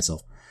admiring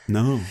myself.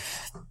 No.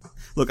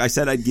 Look, I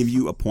said I'd give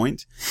you a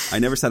point. I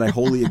never said I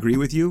wholly agree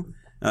with you.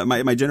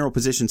 My general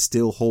position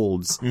still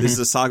holds. Mm-hmm. This is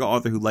a saga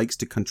author who likes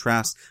to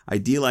contrast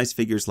idealized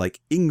figures like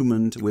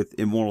Ingemund with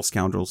immoral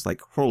scoundrels like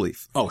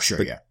Hrolif. Oh,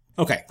 sure, yeah.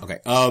 Okay.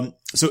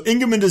 So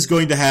Ingemund is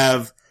going to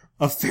have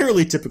a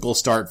fairly typical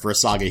start for a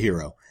saga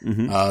hero.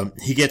 Mm-hmm.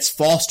 He gets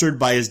fostered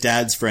by his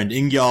dad's friend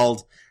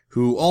Ingjald,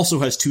 who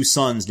also has two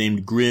sons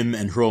named Grim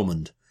and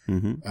Hromund.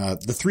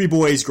 Mm-hmm. The three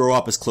boys grow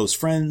up as close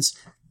friends,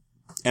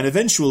 and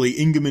eventually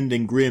Ingemund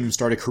and Grim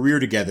start a career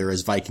together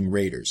as Viking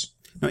raiders.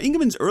 Now,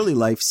 Ingemund's early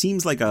life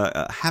seems like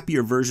a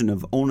happier version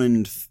of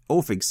Onund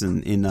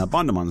Ofigsson in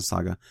Bondaman's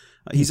saga.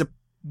 He's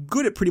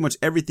good at pretty much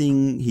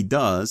everything he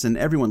does, and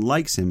everyone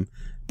likes him,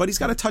 but he's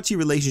got a touchy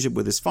relationship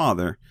with his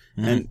father,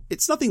 and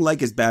it's nothing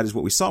like as bad as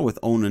what we saw with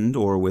Onund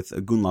or with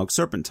Gunnlaug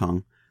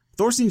Serpenttongue.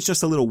 Thorstein's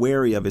just a little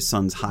wary of his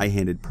son's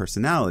high-handed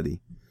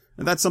personality.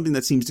 And that's something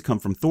that seems to come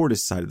from Thordis'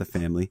 side of the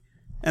family,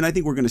 and I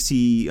think we're going to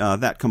see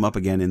that come up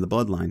again in the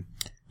bloodline.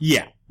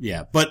 Yeah.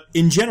 But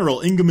in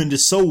general, Ingemund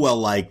is so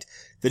well-liked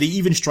that he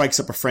even strikes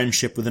up a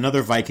friendship with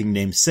another Viking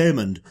named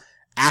Sæmund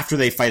after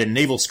they fight a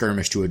naval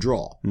skirmish to a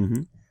draw.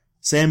 Mm-hmm.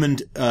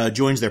 Sæmund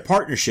joins their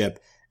partnership,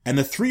 and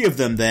the three of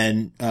them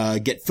then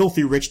get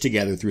filthy rich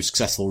together through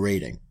successful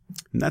raiding.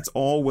 And that's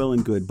all well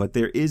and good, but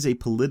there is a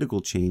political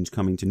change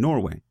coming to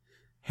Norway.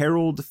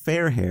 Harold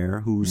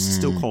Fairhair, who's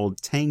still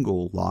called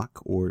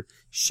Tanglelock or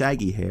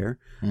Shaggy Hair,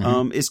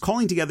 is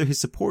calling together his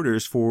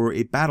supporters for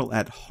a battle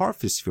at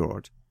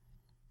Harfisfjord.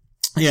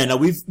 Yeah, now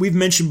we've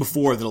mentioned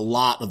before that a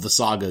lot of the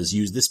sagas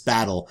use this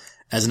battle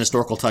as an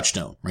historical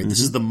touchstone, right? Mm-hmm.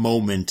 This is the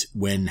moment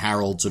when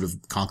Harold sort of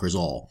conquers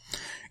all.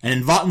 And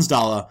in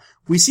Vatnsdala,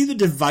 we see the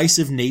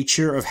divisive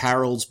nature of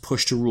Harold's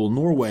push to rule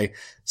Norway,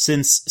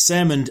 since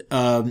Sæmund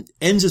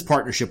ends his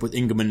partnership with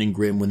Ingemund and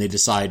Grim when they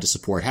decide to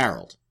support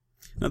Harold.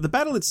 Now, the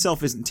battle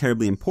itself isn't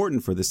terribly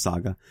important for this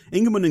saga.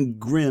 Ingimund and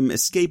Grim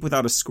escape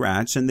without a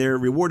scratch, and they're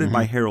rewarded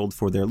by Harold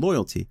for their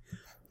loyalty.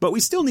 But we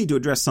still need to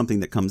address something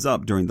that comes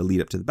up during the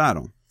lead-up to the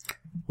battle.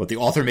 What, the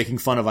author making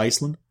fun of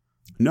Iceland?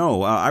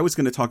 No, I was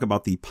going to talk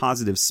about the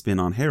positive spin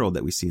on Harold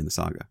that we see in the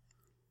saga.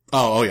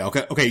 Oh yeah,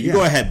 okay, you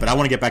go ahead, but I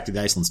want to get back to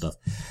the Iceland stuff.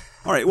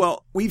 All right,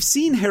 well, we've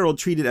seen Harold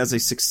treated as a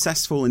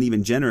successful and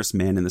even generous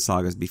man in the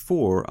sagas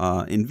before,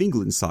 in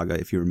Vinland's saga,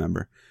 if you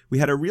remember. We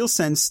had a real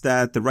sense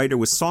that the writer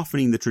was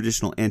softening the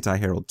traditional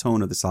anti-Harold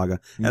tone of the saga,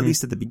 at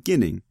least at the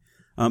beginning.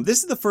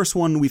 This is the first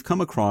one we've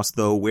come across,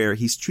 though, where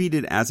he's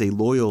treated as a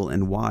loyal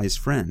and wise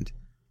friend.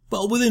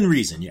 Well, within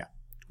reason, yeah.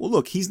 Well,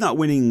 look, he's not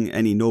winning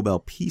any Nobel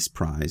Peace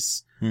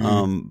Prize,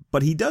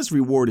 but he does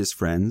reward his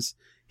friends.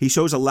 He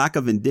shows a lack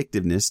of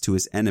vindictiveness to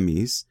his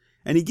enemies,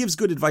 and he gives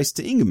good advice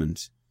to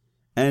Ingimund.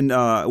 And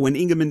when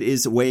Ingimund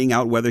is weighing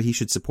out whether he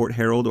should support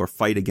Harold or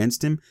fight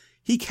against him,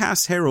 he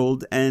casts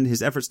Harold and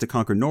his efforts to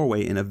conquer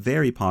Norway in a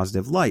very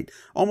positive light,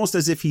 almost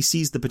as if he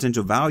sees the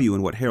potential value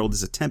in what Harold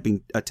is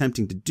attempting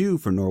to do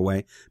for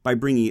Norway by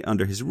bringing it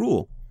under his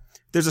rule.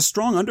 There's a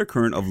strong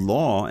undercurrent of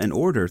law and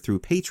order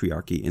through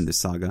patriarchy in this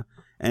saga,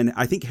 and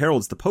I think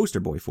Harold's the poster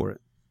boy for it.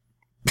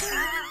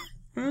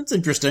 That's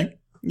interesting.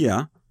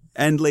 Yeah.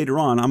 And later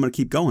on, I'm going to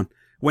keep going.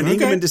 When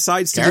Ingimund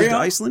decides to move to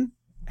Iceland,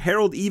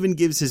 Harold even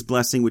gives his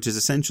blessing, which is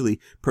essentially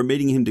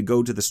permitting him to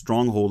go to the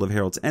stronghold of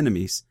Harold's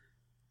enemies.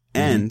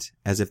 And,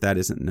 as if that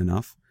isn't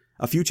enough,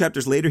 a few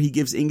chapters later he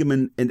gives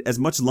Ingimund as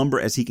much lumber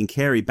as he can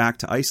carry back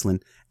to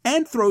Iceland,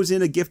 and throws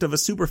in a gift of a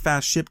super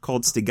fast ship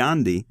called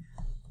Stigandi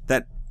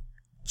that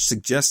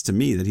suggests to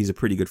me that he's a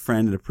pretty good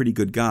friend and a pretty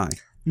good guy.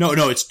 No,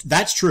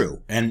 that's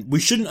true. And we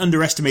shouldn't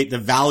underestimate the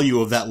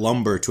value of that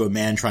lumber to a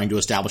man trying to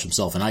establish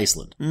himself in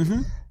Iceland.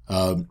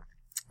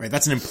 Right,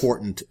 that's an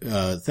important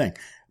thing.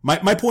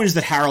 My point is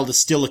that Harold is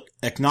still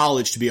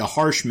acknowledged to be a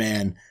harsh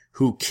man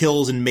who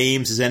kills and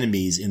maims his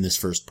enemies in this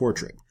first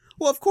portrait.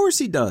 Well, of course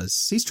he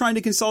does. He's trying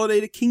to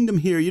consolidate a kingdom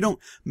here. You don't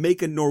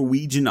make a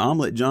Norwegian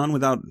omelet, John,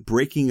 without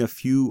breaking a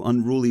few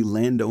unruly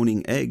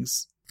land-owning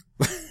eggs.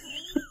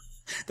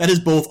 That is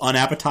both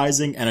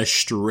unappetizing and a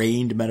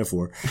strained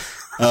metaphor.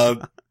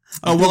 And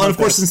of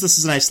course, since this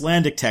is an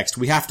Icelandic text,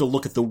 we have to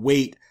look at the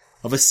weight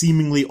of a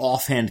seemingly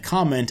offhand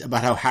comment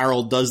about how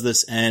Harold does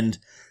this and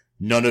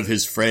none of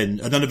his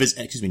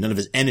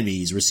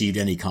enemies received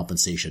any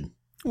compensation.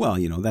 Well,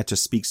 that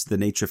just speaks to the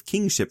nature of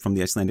kingship from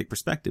the Icelandic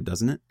perspective,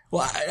 doesn't it?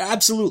 Well,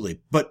 absolutely.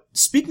 But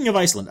speaking of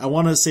Iceland, I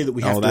want to say that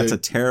we have to... Oh, that's a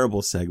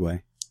terrible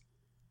segue.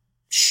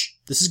 Shh,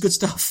 this is good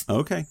stuff.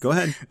 Okay, go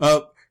ahead.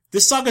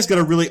 This saga's got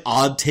a really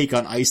odd take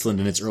on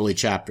Iceland in its early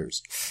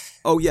chapters.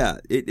 Oh, yeah,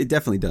 it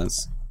definitely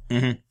does.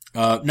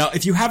 Now,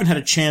 if you haven't had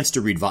a chance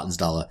to read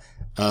Vatnsdæla,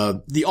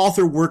 the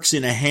author works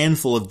in a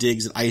handful of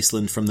digs at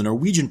Iceland from the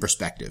Norwegian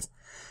perspective.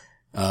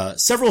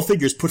 Several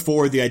figures put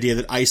forward the idea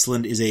that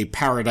Iceland is a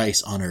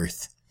paradise on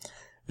Earth.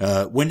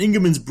 When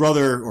Ingimund's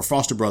brother, or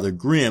foster brother,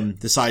 Grim,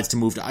 decides to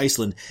move to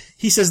Iceland,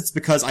 he says it's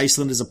because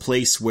Iceland is a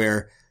place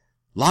where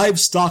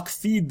livestock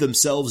feed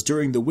themselves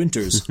during the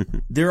winters.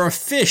 There are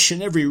fish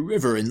in every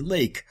river and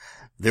lake.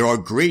 There are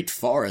great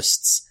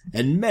forests,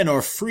 and men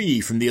are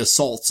free from the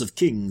assaults of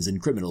kings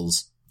and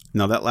criminals.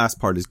 Now, that last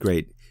part is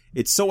great.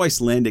 It's so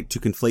Icelandic to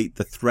conflate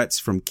the threats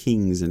from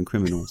kings and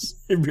criminals.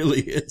 It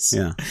really is.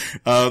 Yeah.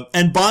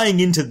 And buying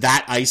into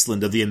that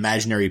Iceland of the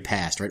imaginary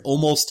past, right?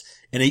 Almost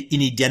an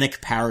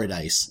Edenic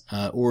paradise,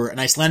 or an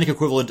Icelandic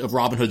equivalent of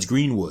Robin Hood's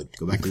Greenwood.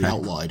 Go back to the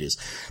outlaw ideas.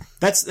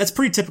 That's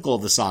pretty typical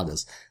of the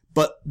sagas.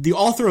 But the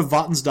author of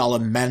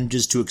Vatnsdæla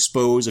manages to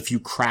expose a few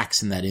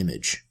cracks in that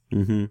image.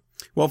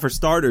 Well, for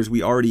starters,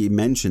 we already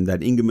mentioned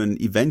that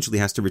Ingimund eventually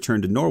has to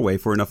return to Norway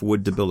for enough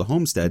wood to build a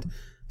homestead.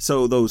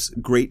 So those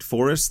great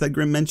forests that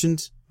Grim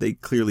mentioned, they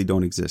clearly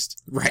don't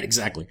exist. Right,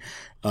 exactly.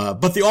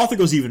 But the author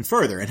goes even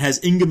further and has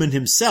Ingimund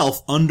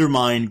himself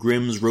undermine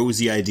Grim's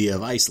rosy idea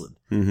of Iceland.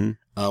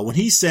 When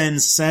he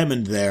sends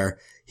Samund there,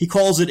 he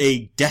calls it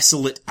a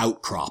desolate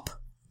outcrop.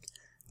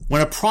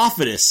 When a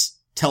prophetess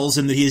tells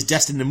him that he is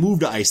destined to move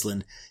to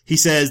Iceland, he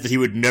says that he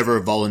would never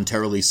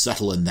voluntarily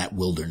settle in that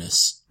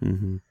wilderness.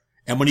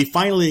 And when he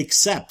finally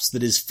accepts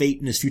that his fate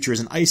and his future is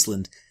in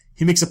Iceland,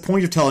 he makes a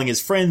point of telling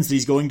his friends that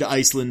he's going to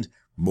Iceland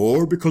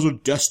more because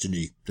of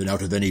destiny than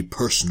out of any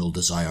personal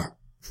desire.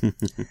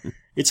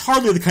 It's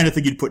hardly the kind of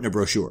thing you'd put in a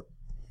brochure.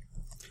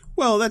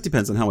 Well, that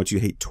depends on how much you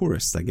hate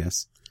tourists, I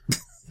guess.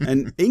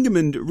 And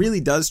Ingimund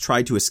really does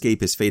try to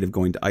escape his fate of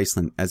going to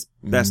Iceland as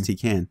best he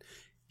can.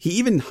 He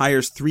even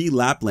hires 3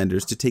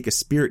 Laplanders to take a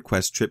spirit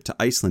quest trip to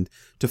Iceland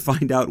to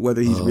find out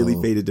whether he's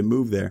really fated to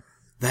move there.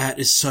 That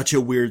is such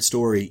a weird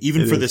story,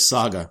 even for this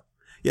saga.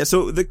 Yeah,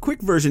 so the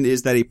quick version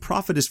is that a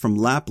prophetess from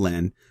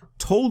Lapland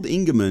told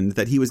Ingimund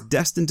that he was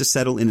destined to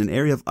settle in an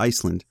area of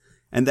Iceland,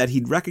 and that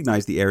he'd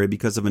recognized the area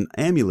because of an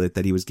amulet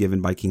that he was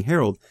given by King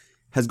Harold,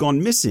 has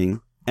gone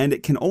missing, and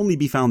it can only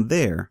be found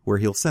there where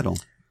he'll settle.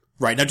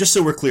 Right, now just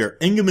so we're clear,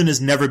 Ingimund has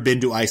never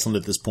been to Iceland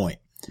at this point.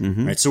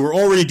 Right, so we're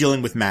already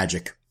dealing with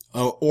magic.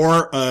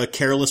 Or a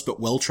careless but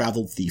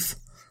well-traveled thief.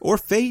 Or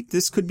fate.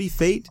 This could be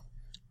fate.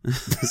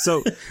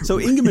 So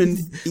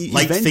Ingeman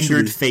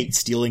light-fingered fate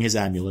stealing his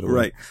amulet away.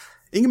 Right.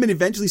 Ingeman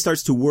eventually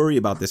starts to worry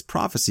about this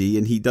prophecy,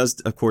 and he does,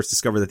 of course,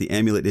 discover that the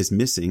amulet is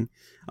missing.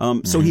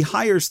 So he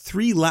hires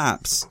 3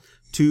 Lapps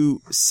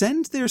to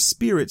send their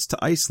spirits to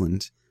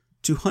Iceland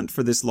to hunt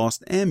for this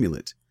lost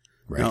amulet.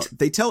 Right. Now,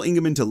 they tell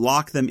Ingeman to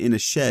lock them in a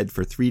shed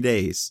for 3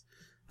 days.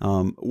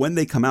 When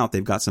they come out,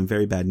 they've got some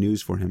very bad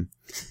news for him.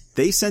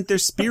 They sent their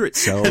spirit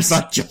selves. It's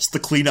not just the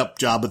cleanup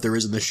job that there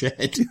is in the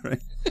shed. Right.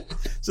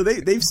 So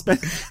they've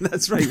spent,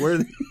 that's right.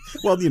 Well,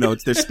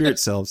 it's their spirit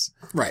selves.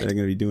 Right. They're going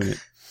to be doing it.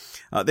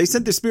 They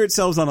sent their spirit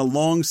selves on a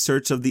long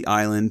search of the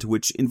island,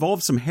 which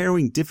involved some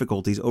harrowing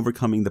difficulties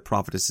overcoming the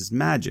prophetess's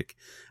magic.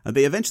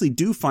 They eventually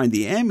do find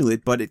the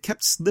amulet, but it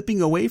kept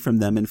slipping away from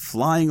them and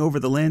flying over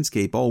the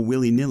landscape all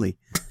willy-nilly.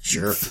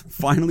 Sure.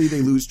 Finally,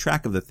 they lose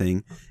track of the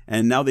thing,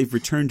 and now they've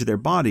returned to their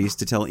bodies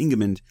to tell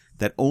Ingeman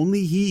that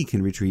only he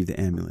can retrieve the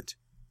amulet.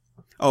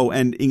 Oh,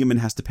 and Ingeman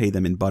has to pay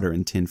them in butter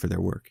and tin for their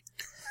work.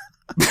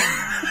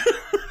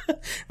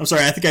 I'm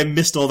sorry, I think I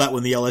missed all that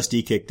when the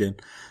LSD kicked in.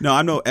 No,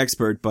 I'm no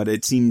expert, but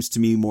it seems to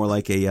me more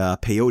like a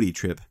peyote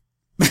trip.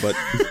 But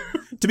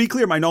to be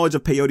clear, my knowledge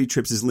of peyote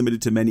trips is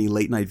limited to many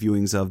late-night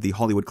viewings of the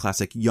Hollywood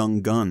classic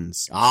Young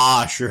Guns.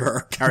 Ah,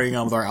 sure. Carrying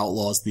on with our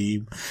Outlaws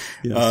theme.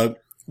 Yes.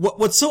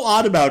 What's so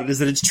odd about it is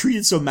that it's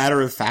treated so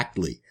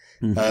matter-of-factly.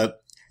 Not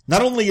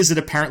only is it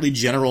apparently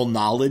general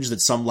knowledge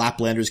that some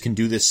Laplanders can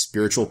do this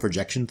spiritual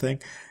projection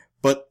thing,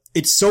 but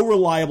it's so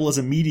reliable as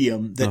a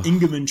medium that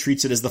Ingeman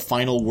treats it as the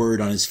final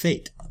word on his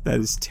fate. That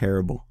is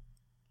terrible.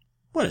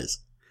 What is?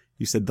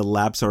 You said the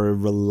Lapps are a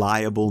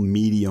reliable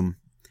medium.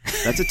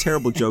 That's a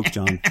terrible joke,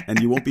 John, and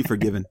you won't be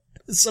forgiven.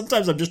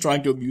 Sometimes I'm just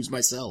trying to amuse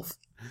myself.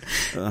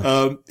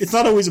 It's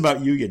not always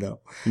about you,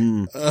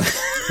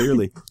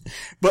 Clearly.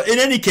 But in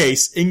any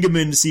case,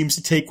 Ingeman seems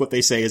to take what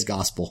they say as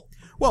gospel.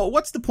 Well,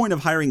 what's the point of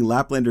hiring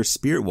Laplander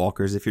spirit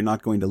walkers if you're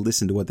not going to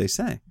listen to what they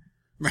say?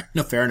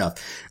 No, fair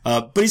enough.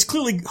 But he's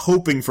clearly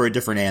hoping for a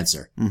different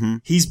answer.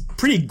 He's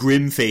pretty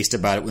grim-faced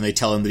about it when they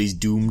tell him that he's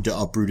doomed to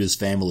uproot his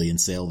family and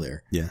sail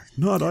there. Yeah.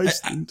 Not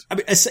Iceland.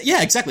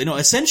 Yeah, exactly. No,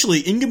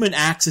 essentially, Ingeman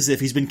acts as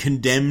if he's been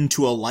condemned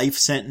to a life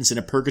sentence in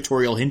a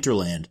purgatorial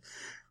hinterland,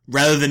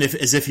 rather than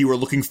as if he were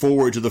looking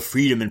forward to the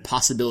freedom and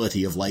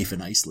possibility of life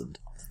in Iceland.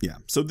 Yeah.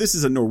 So this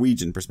is a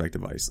Norwegian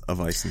perspective of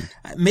Iceland.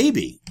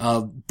 Maybe.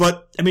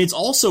 But, it's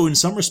also in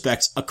some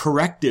respects a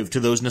corrective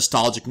to those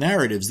nostalgic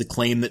narratives that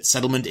claim that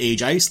settlement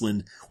age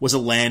Iceland was a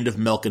land of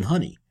milk and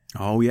honey.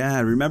 Oh, yeah.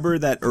 Remember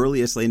that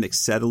early Icelandic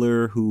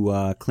settler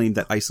who claimed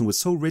that Iceland was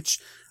so rich,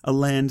 a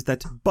land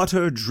that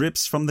butter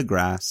drips from the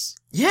grass?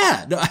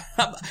 Yeah. No,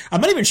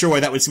 I'm not even sure why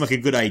that would seem like a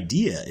good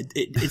idea.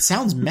 It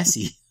sounds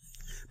messy.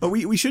 But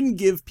we shouldn't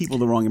give people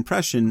the wrong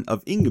impression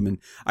of Ingeman.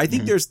 I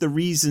think there's the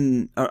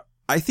reason...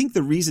 I think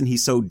the reason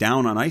he's so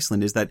down on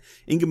Iceland is that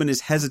Ingeman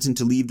is hesitant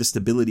to leave the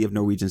stability of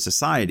Norwegian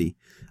society,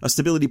 a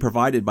stability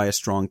provided by a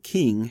strong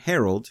king,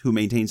 Harald, who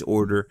maintains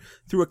order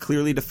through a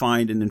clearly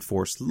defined and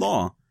enforced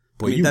law.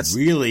 Boy, you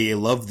really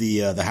love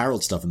the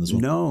Harald stuff in this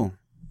one. No.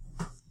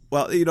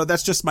 Well,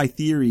 that's just my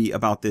theory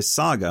about this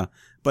saga,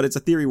 but it's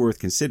a theory worth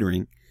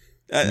considering.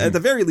 At the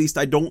very least,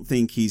 I don't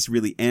think he's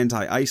really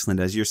anti-Iceland,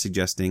 as you're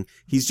suggesting.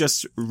 He's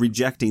just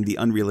rejecting the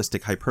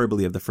unrealistic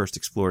hyperbole of the first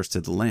explorers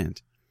to the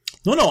land.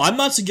 No, I'm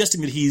not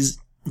suggesting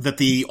that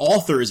the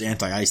author is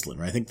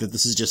anti-Iceland, right? I think that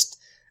this is just,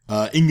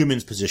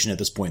 Ingeman's position at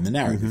this point in the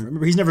narrative.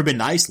 Remember, he's never been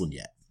to Iceland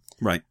yet.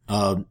 Right.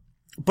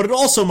 But it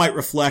also might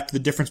reflect the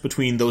difference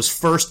between those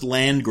first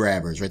land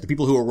grabbers, right? The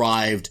people who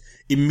arrived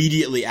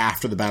immediately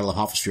after the Battle of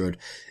Hafrsfjord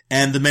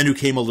and the men who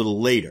came a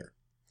little later.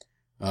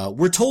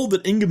 We're told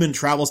that Ingeman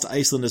travels to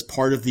Iceland as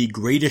part of the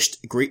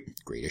greatest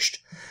generation.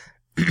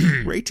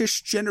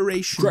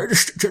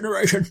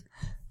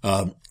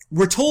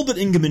 We're told that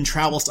Ingeman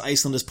travels to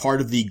Iceland as part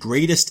of the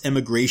greatest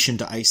emigration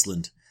to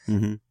Iceland.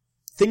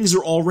 Things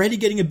are already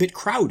getting a bit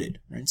crowded,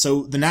 right?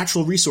 So the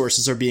natural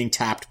resources are being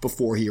tapped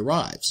before he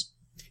arrives.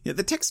 Yeah,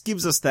 the text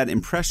gives us that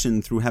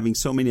impression through having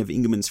so many of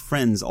Ingeman's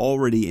friends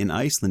already in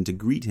Iceland to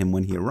greet him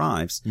when he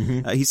arrives.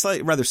 He's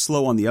rather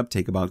slow on the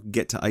uptake about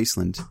get to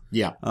Iceland.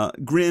 Yeah.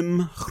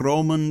 Grim,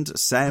 Hromund,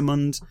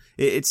 Samund.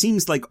 It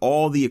seems like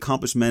all the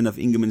accomplished men of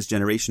Ingeman's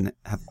generation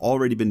have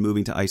already been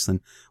moving to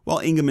Iceland, while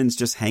Ingeman's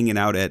just hanging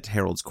out at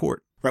Harald's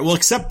court. Right, well,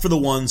 except for the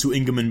ones who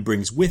Ingeman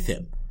brings with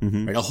him.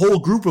 Right, a whole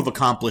group of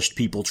accomplished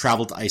people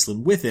travel to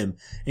Iceland with him,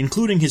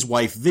 including his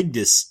wife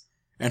Vigdis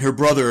and her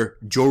brother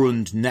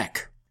Jorund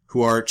Neck,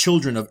 who are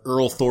children of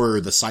Earl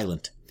Thorir the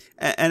Silent.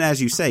 And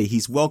as you say,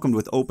 he's welcomed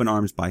with open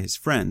arms by his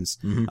friends.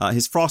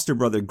 His foster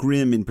brother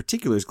Grim in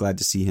particular is glad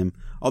to see him,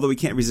 although he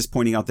can't resist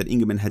pointing out that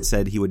Ingeman had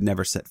said he would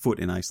never set foot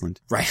in Iceland.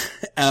 Right.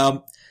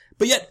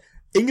 But yet,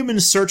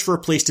 Ingeman's search for a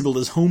place to build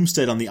his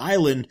homestead on the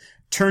island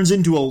turns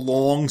into a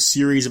long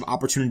series of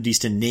opportunities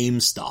to name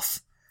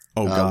stuff.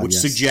 Which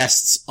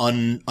suggests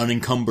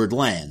unencumbered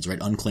lands, right?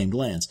 Unclaimed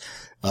lands.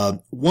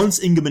 Once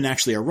Ingeman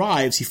actually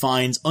arrives, he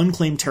finds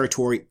unclaimed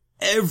territory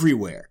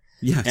everywhere.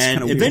 Yeah,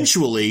 and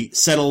eventually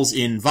settles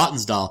in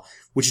Vatnsdal,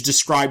 which is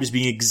described as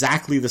being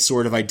exactly the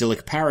sort of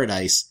idyllic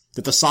paradise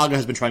that the saga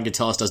has been trying to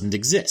tell us doesn't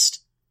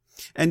exist.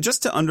 And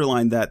just to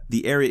underline that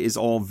the area is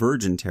all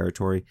virgin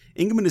territory,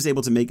 Ingimund is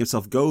able to make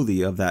himself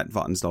Gothi of that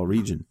Vatnsdal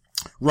region.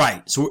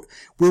 Right. So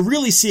we're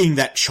really seeing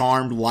that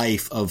charmed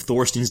life of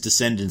Thorstein's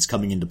descendants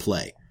coming into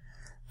play.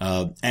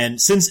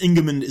 And since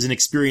Ingimund is an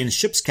experienced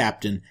ship's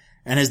captain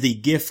and has the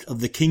gift of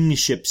the king's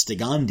ship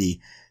Stegandi,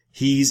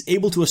 he's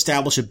able to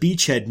establish a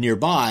beachhead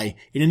nearby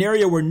in an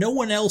area where no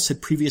one else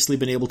had previously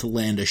been able to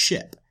land a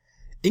ship.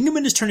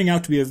 Ingimund is turning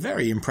out to be a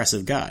very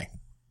impressive guy.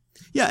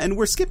 Yeah, and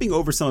we're skipping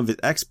over some of his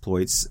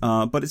exploits,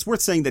 but it's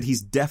worth saying that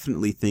he's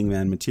definitely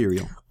Thingman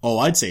material. Oh,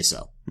 I'd say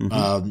so.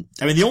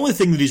 The only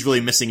thing that he's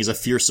really missing is a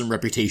fearsome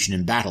reputation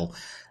in battle.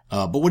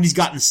 But what he's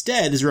got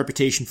instead is a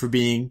reputation for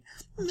being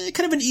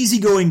kind of an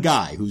easygoing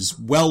guy who's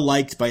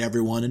well-liked by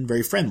everyone and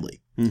very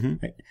friendly.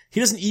 Right? He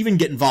doesn't even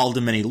get involved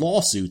in many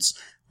lawsuits,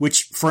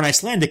 which for an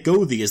Icelandic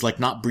Gothi is like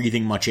not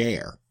breathing much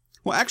air.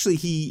 Well, actually,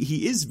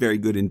 he is very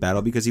good in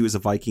battle because he was a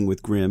Viking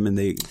with Grim and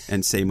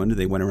Saemund.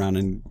 They went around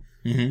and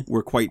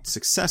were quite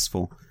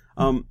successful.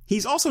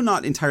 He's also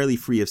not entirely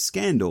free of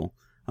scandal.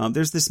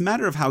 There's this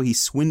matter of how he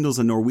swindles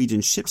a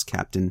Norwegian ship's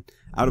captain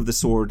out of the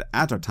sword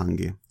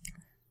Atartangi.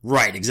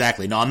 Right,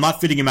 exactly. No, I'm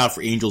not fitting him out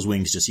for Angel's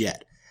Wings just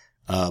yet.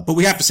 But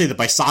we have to say that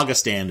by saga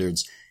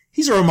standards,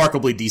 he's a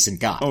remarkably decent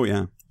guy. Oh,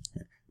 yeah.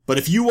 But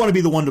if you want to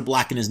be the one to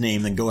blacken his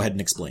name, then go ahead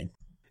and explain.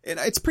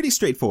 It's pretty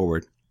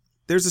straightforward.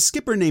 There's a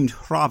skipper named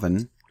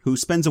Hravan who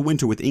spends a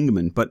winter with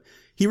Ingimund, but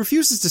he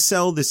refuses to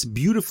sell this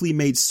beautifully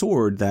made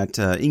sword that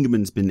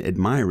Ingimund's been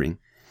admiring.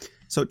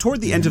 So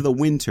toward the end of the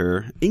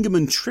winter,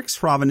 Ingimund tricks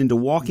Hravan into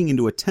walking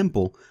into a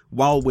temple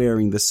while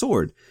wearing the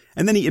sword.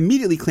 And then he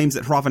immediately claims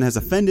that Hravan has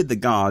offended the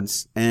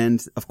gods,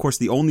 and, of course,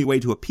 the only way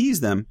to appease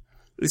them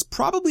is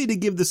probably to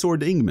give the sword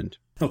to Ingimund.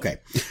 Okay.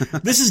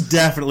 This is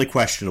definitely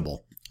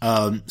questionable.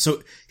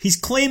 So he's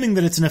claiming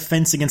that it's an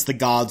offense against the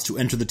gods to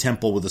enter the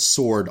temple with a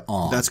sword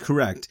on. That's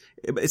correct.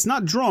 It's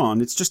not drawn,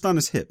 it's just on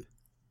his hip.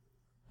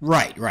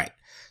 Right.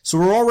 So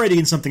we're already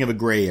in something of a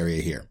gray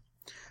area here.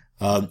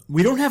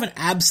 We don't have an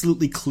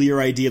absolutely clear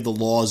idea of the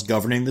laws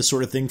governing this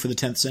sort of thing for the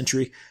 10th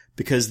century,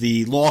 because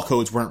the law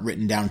codes weren't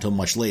written down until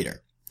much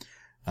later.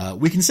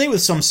 We can say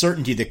with some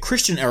certainty that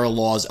Christian-era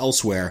laws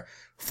elsewhere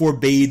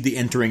forbade the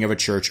entering of a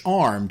church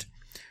armed,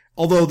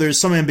 although there's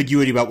some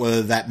ambiguity about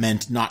whether that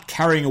meant not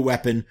carrying a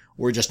weapon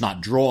or just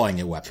not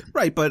drawing a weapon.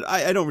 Right, but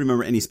I don't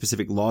remember any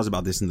specific laws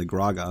about this in the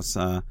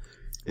Gragas.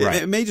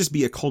 It may just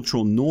be a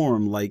cultural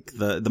norm, like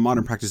the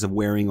modern practice of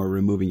wearing or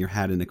removing your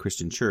hat in a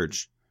Christian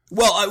church.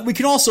 Well, we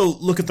can also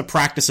look at the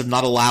practice of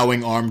not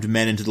allowing armed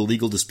men into the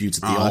legal disputes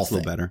at the Althing. That's a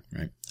little better.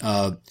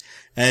 Right.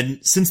 And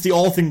since the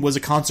Althing was a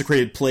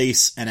consecrated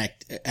place and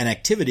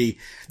activity,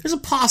 there's a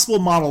possible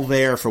model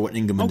there for what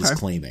Ingimund is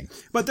claiming.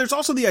 But there's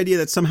also the idea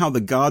that somehow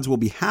the gods will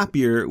be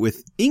happier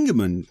with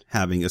Ingimund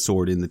having a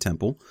sword in the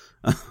temple.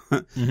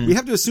 We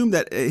have to assume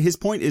that his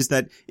point is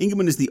that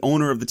Ingimund is the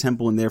owner of the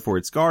temple and therefore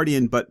its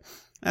guardian, but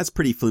that's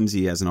pretty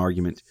flimsy as an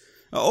argument.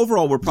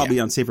 Overall, we're probably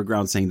on safer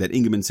ground saying that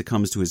Ingimund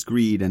succumbs to his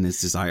greed and his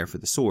desire for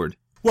the sword.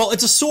 Well,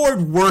 it's a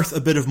sword worth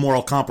a bit of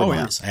moral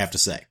compromise, I have to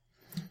say.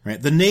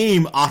 Right? The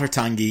name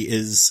Atartangi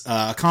is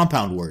a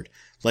compound word,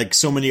 like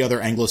so many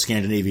other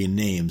Anglo-Scandinavian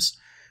names.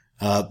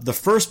 The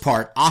first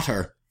part,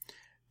 Atar,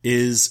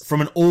 is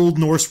from an Old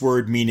Norse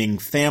word meaning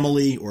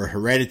family or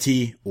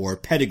heredity or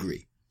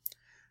pedigree.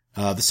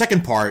 The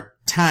second part,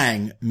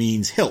 Tang,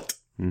 means hilt.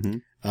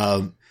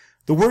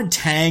 The word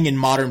tang in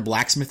modern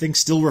blacksmithing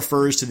still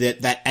refers to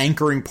that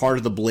anchoring part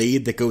of the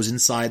blade that goes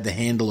inside the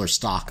handle or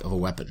stock of a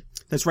weapon.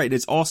 That's right.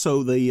 It's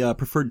also the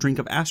preferred drink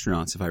of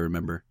astronauts, if I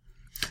remember.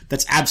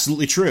 That's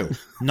absolutely true.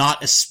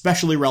 Not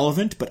especially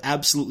relevant, but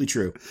absolutely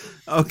true.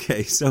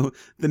 Okay, so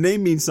the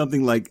name means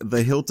something like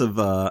the hilt of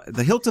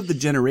the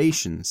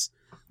generations,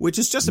 which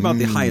is just about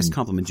the highest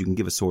compliment you can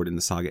give a sword in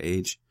the Saga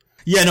Age.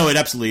 Yeah, no, it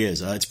absolutely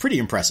is. It's pretty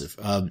impressive.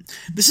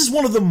 This is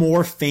one of the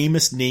more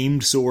famous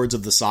named swords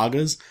of the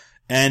sagas,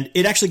 and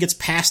it actually gets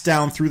passed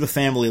down through the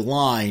family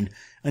line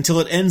until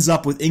it ends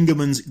up with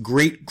Ingimund's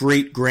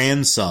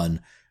great-great-grandson,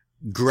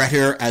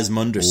 Grettir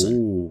Asmundarson.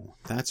 Oh,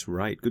 that's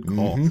right. Good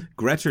call.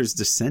 Grettir's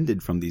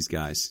descended from these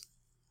guys.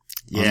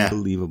 Yeah.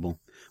 Unbelievable.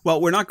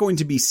 Well, we're not going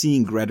to be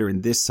seeing Grettir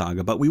in this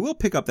saga, but we will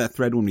pick up that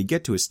thread when we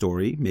get to his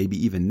story, maybe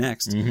even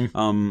next.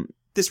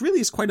 This really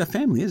is quite a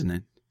family, isn't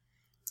it?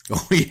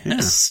 Oh,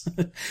 yes.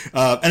 And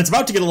it's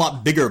about to get a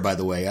lot bigger, by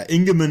the way.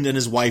 Ingimund and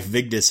his wife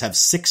Vigdis have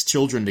 6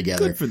 children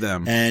together. Good for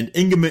them. And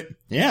Ingimund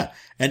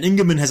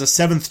has a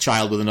 7th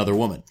child with another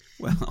woman.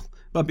 Well,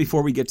 but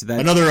before we get to that...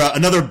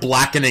 Another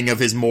blackening of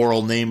his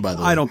moral name, by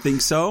the way. I don't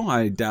think so.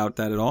 I doubt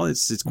that at all.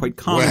 It's quite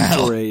common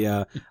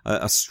for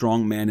a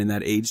strong man in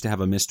that age to have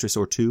a mistress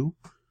or two.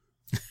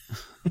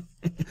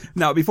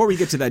 Now, before we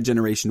get to that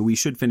generation, we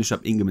should finish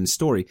up Ingimund's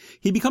story.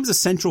 He becomes a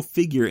central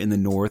figure in the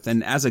north,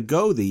 and as a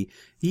Gothi,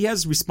 he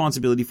has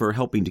responsibility for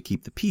helping to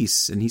keep the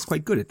peace, and he's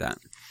quite good at that.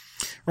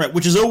 Right,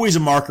 which is always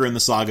a marker in the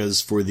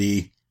sagas for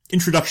the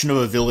introduction of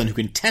a villain who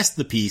can test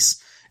the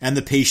peace and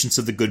the patience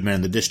of the good men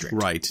in the district.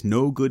 Right,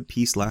 no good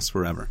peace lasts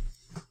forever.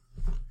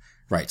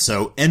 Right,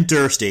 so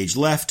enter, stage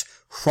left,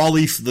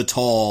 Hrolif the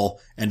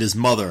Tall and his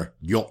mother,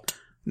 Jot.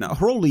 Now,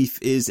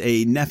 Hrolleif is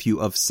a nephew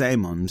of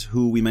Saemund,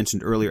 who we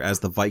mentioned earlier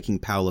as the Viking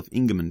pal of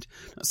Ingemund.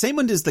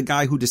 Saemund is the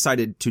guy who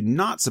decided to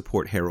not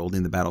support Harold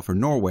in the battle for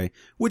Norway,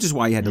 which is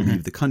why he had to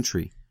leave the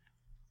country.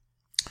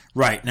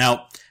 Right.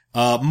 Now,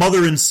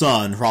 mother and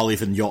son,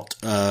 Hrolleif and Jot,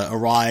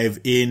 arrive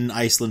in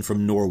Iceland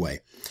from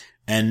Norway.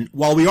 And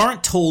while we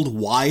aren't told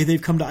why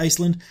they've come to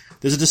Iceland,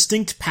 there's a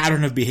distinct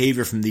pattern of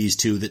behavior from these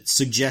two that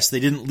suggests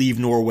they didn't leave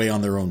Norway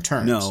on their own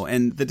terms. No,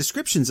 and the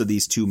descriptions of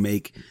these two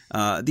make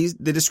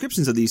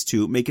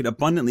it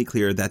abundantly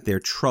clear that they're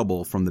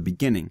trouble from the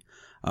beginning.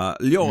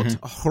 Ljot,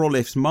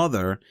 Hrolleif's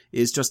mother,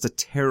 is just a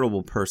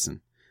terrible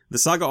person. The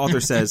saga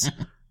author says,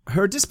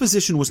 her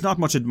disposition was not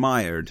much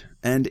admired,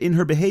 and in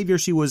her behavior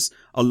she was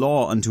a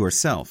law unto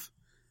herself,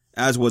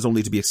 as was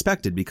only to be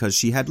expected because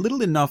she had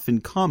little enough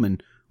in common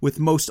with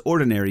most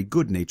ordinary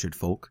good-natured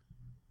folk.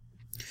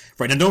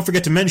 Right, and don't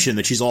forget to mention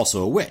that she's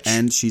also a witch.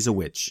 And she's a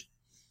witch.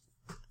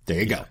 There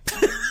you go.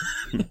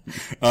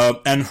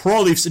 And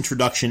Hrolleif's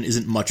introduction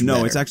isn't much better.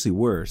 No, it's actually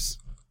worse.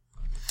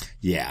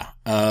 Yeah.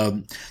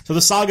 So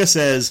the saga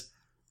says,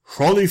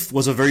 Hrolleif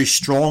was a very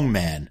strong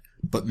man,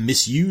 but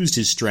misused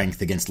his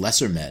strength against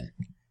lesser men.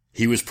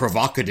 He was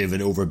provocative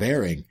and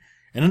overbearing,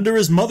 and under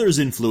his mother's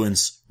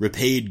influence,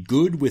 repaid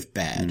good with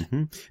bad.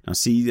 Now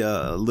see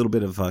a little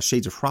bit of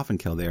shades of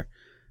Hrafnkel there.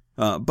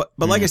 But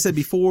like I said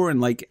before,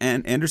 and like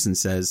Anderson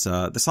says,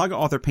 the saga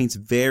author paints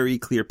very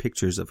clear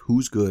pictures of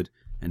who's good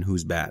and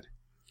who's bad.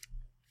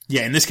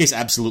 Yeah, in this case,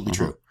 absolutely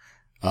true.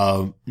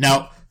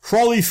 Now,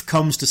 Hrolleif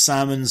comes to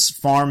Saemund's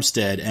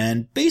farmstead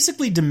and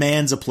basically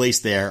demands a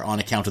place there on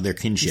account of their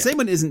kinship.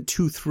 Saemund isn't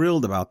too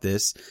thrilled about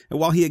this, and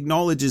while he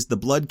acknowledges the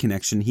blood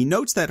connection, he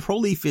notes that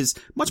Hrolleif is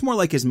much more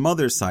like his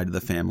mother's side of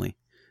the family.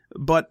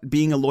 But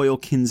being a loyal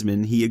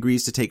kinsman, he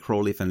agrees to take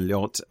Hrolleif and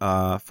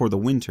Ljot for the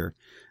winter.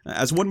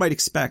 As one might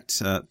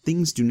expect,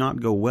 things do not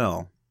go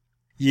well.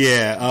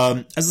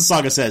 Yeah, as the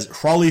saga says,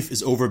 Hrolleif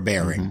is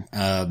overbearing.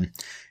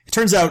 It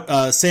turns out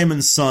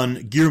Saemund's son,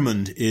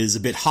 Geirmund, is a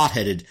bit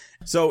hot-headed.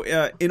 So,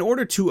 in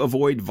order to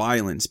avoid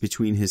violence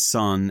between his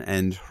son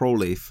and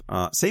Hrolleif,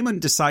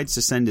 Saemund decides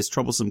to send his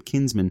troublesome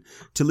kinsman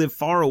to live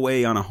far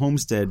away on a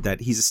homestead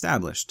that he's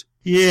established.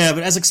 Yeah,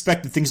 but as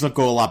expected, things don't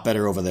go a lot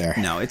better over there.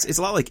 No, it's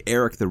a lot like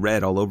Eric the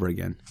Red all over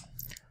again.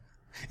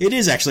 It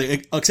is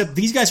actually, except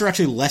these guys are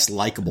actually less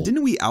likable.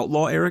 Didn't we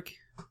outlaw Eric?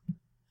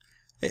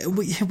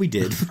 We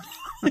did.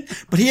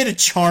 But he had a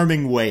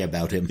charming way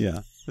about him.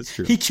 Yeah, that's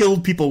true. He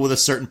killed people with a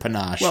certain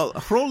panache. Well,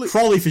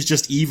 Hrolleif is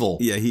just evil.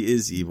 Yeah, he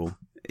is evil.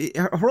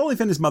 Hrolleif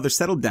and his mother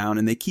settled down,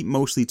 and they keep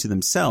mostly to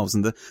themselves.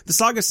 And the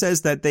saga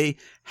says that they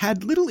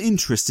had little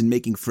interest in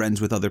making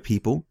friends with other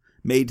people,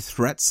 made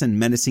threats and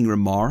menacing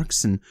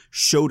remarks, and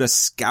showed a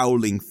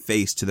scowling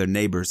face to their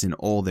neighbors in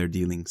all their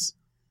dealings.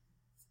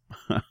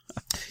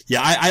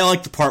 Yeah, I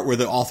like the part where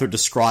the author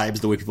describes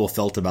the way people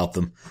felt about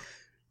them.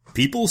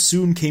 People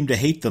soon came to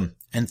hate them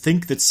and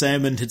think that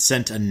Saemund had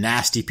sent a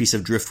nasty piece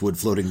of driftwood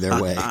floating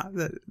their way.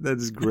 That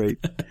is great.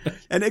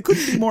 And it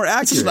couldn't be more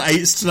accurate.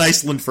 It's an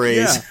Iceland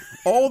phrase. Yeah.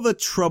 All the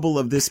trouble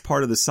of this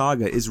part of the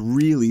saga is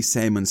really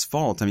Saemund's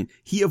fault. I mean,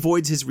 he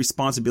avoids his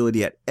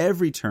responsibility at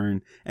every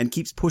turn and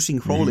keeps pushing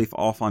Hrolleif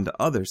off onto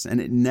others,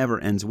 and it never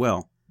ends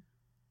well.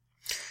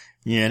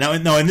 Yeah,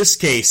 now in this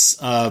case,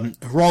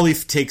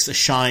 Hrolleif takes a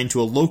shine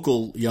to a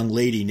local young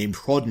lady named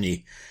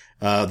Hrodni,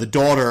 the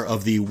daughter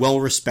of the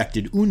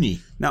well-respected Uni.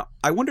 Now,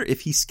 I wonder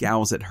if he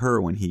scowls at her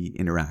when he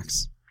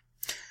interacts.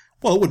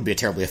 Well, it wouldn't be a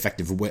terribly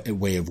effective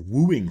way of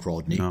wooing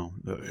Hrodni. No.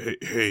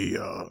 Hey,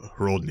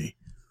 Hrodni.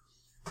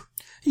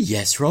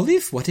 Yes,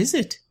 Hrolleif, what is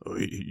it?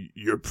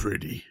 You're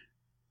pretty.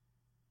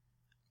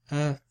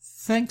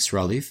 Thanks,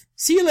 Hrolleif.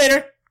 See you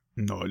later.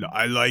 No,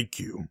 I like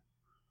you.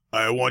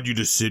 I want you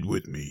to sit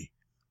with me.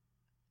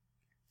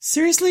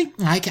 Seriously?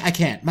 I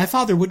can't. My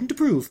father wouldn't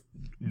approve.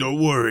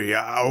 Don't worry,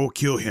 I'll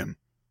kill him.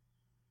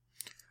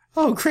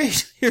 Oh,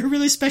 great. You're a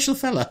really special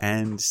fella.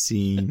 And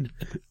scene.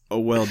 Oh,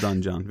 well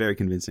done, John. Very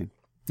convincing.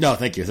 No,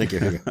 thank you.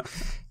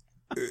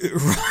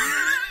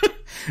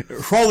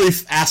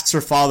 Hrolleif asks her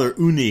father,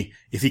 Uni,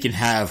 if he can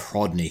have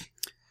Hrodni.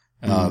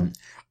 I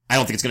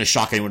don't think it's going to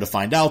shock anyone to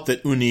find out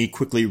that Uni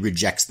quickly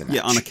rejects the match.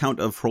 Yeah, on account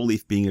of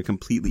Hrolleif being a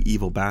completely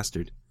evil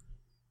bastard.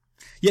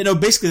 Yeah, no,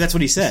 basically that's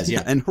what he says,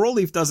 yeah. And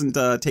Hrolleif doesn't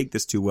take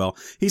this too well.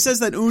 He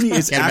says that Uni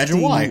is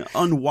acting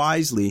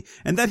unwisely,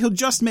 and that he'll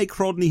just make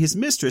Hrodni his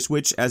mistress,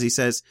 which, as he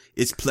says,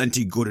 is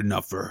plenty good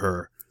enough for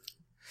her.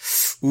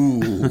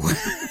 Ooh.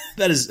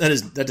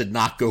 That did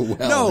not go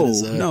well.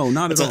 No,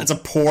 not at all. It's a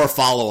poor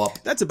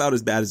follow-up. That's about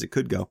as bad as it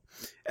could go.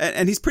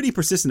 And he's pretty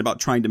persistent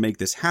about trying to make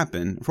this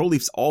happen.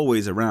 Hrolleif's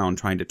always around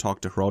trying to talk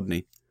to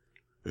Hrodni.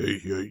 Hey,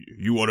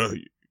 you wanna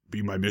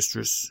be my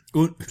mistress?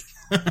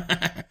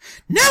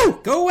 No!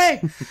 Go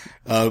away!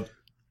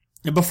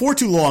 Before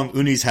too long,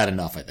 Uni's had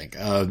enough, I think.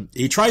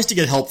 He tries to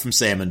get help from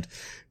Saemund,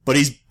 but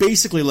he's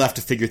basically left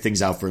to figure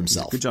things out for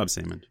himself. Good job,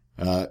 Saemund.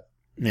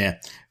 Yeah.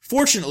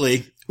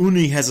 Fortunately,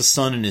 Uni has a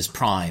son in his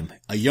prime,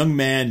 a young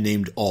man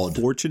named Odd.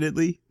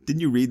 Fortunately?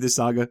 Didn't you read the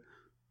saga?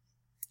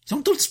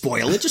 Don't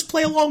spoil it, just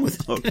play along with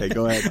it. Okay,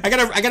 go ahead. I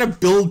gotta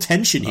build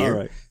tension here. All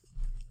right.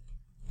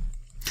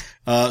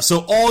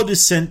 So Odd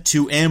is sent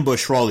to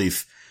ambush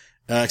Hrolif,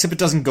 except it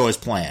doesn't go as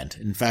planned.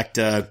 In fact,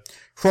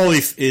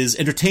 Hrolif is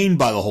entertained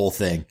by the whole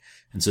thing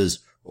and says,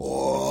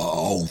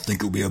 "Oh, I don't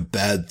think it would be a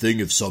bad thing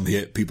if some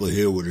people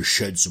here were to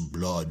shed some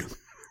blood."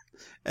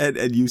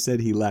 And you said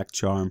he lacked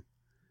charm.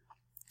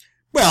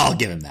 Well, I'll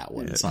give him that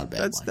one. It's not a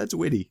bad line. That's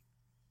witty.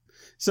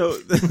 So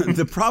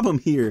the problem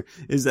here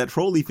is that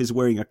Hrolif is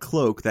wearing a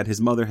cloak that his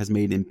mother has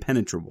made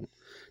impenetrable.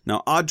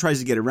 Now, Odd tries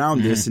to get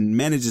around this and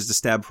manages to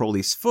stab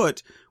Hrolif's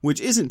foot, which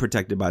isn't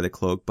protected by the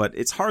cloak, but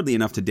it's hardly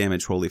enough to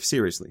damage Hrolif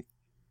seriously.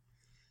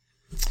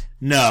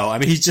 No, I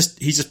mean, he's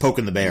just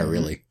poking the bear,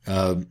 really.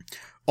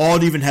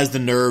 Odd even has the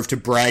nerve to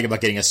brag about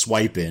getting a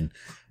swipe in,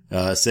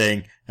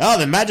 saying, "Oh,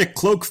 the magic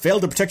cloak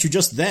failed to protect you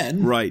just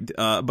then." Right,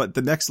 but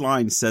the next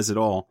line says it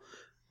all.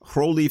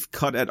 Hrolif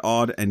cut at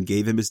Odd and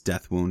gave him his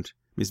death wound.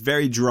 It's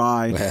very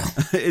dry. Well.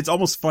 It's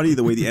almost funny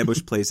the way the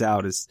ambush plays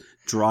out. It's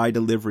dry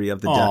delivery of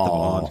the death of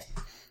Odd.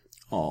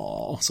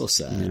 Oh, so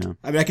sad. Yeah.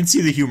 I mean, I can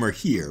see the humor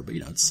here, but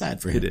it's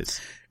sad for him. It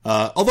is.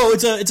 Although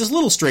it's a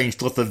little strange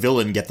to let the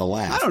villain get the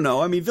laugh. I don't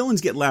know. I mean,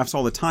 villains get laughs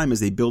all the time as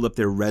they build up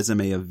their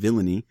resume of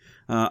villainy.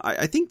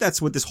 I think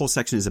that's what this whole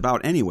section is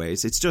about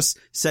anyways. It's just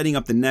setting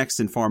up the next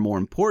and far more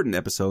important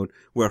episode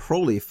where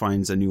Hrolif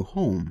finds a new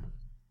home.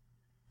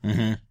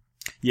 Mm-hmm.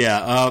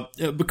 Yeah,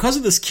 because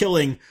of this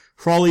killing,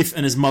 Hrolif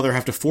and his mother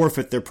have to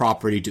forfeit their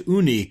property to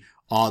Uni,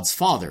 Odd's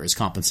father, as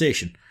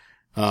compensation.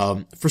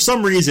 For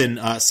some reason,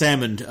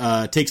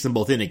 Salmond takes them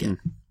both in again.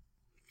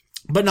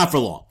 But not for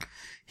long.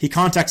 He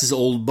contacts his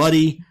old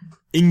buddy,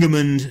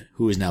 Ingemund,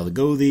 who is now the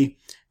Gothi,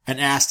 and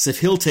asks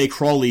if he'll take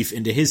Hrolif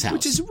into his house.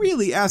 Which is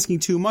really asking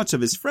too much of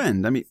his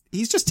friend. I mean,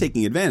 he's just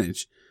taking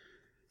advantage.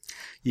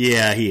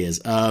 Yeah, he is.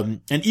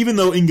 And even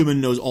though Ingemund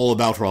knows all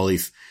about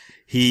Hrolif,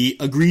 he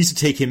agrees to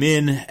take him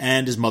in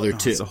and his mother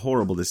too. It's a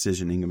horrible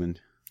decision, Ingemund.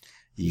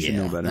 You should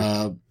know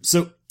better.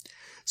 So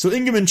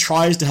Ingemund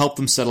tries to help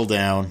them settle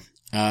down,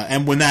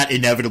 and when that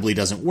inevitably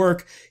doesn't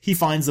work, he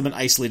finds them an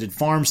isolated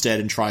farmstead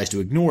and tries to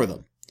ignore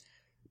them.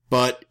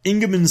 But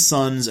Ingemund's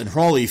sons and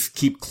Hrolif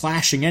keep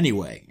clashing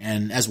anyway,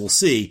 and as we'll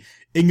see,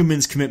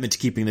 Ingemund's commitment to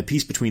keeping the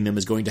peace between them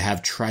is going to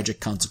have tragic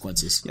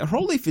consequences. Yeah,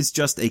 Hrolif is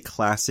just a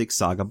classic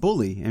saga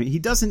bully. I mean, he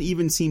doesn't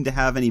even seem to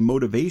have any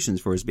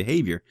motivations for his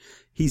behavior.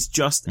 He's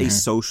just a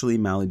socially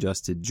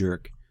maladjusted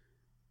jerk.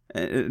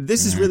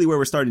 This is really where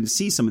we're starting to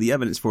see some of the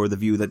evidence for the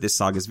view that this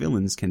saga's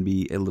villains can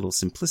be a little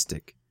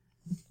simplistic.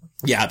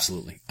 Yeah,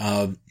 absolutely.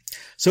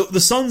 So the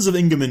sons of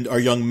Ingemund are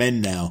young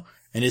men now,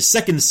 and his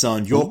second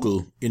son,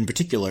 Jokul, in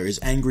particular, is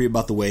angry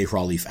about the way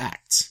Hrolif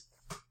acts.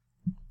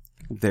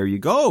 There you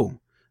go.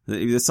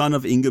 The son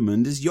of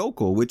Ingemund is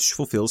Jokul, which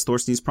fulfills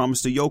Thorstein's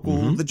promise to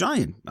Jokul the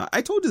giant.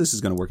 I told you this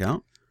is going to work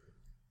out.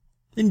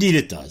 Indeed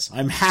it does.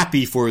 I'm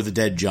happy for the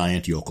dead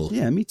giant Jokul.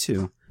 Yeah, me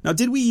too. Now,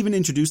 did we even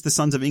introduce the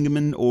sons of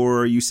Ingemund,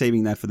 or are you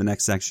saving that for the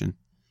next section?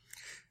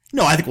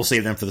 No, I think we'll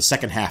save them for the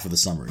second half of the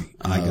summary.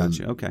 I got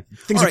you. Okay.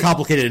 Things are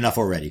complicated enough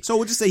already. So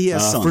we'll just say he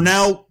has sons. For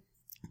now,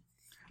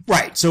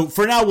 right. So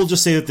for now, we'll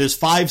just say that there's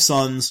 5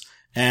 sons,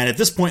 and at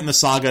this point in the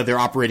saga, they're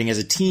operating as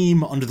a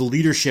team under the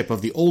leadership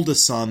of the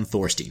oldest son,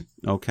 Thorstein.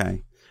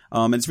 Okay.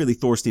 And it's really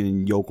Thorstein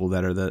and Jokul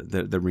that are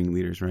the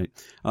ringleaders, right?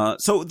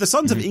 So the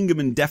sons of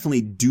Ingemund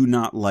definitely do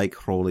not like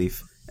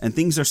Hrolif, and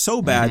things are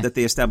so bad that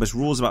they establish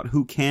rules about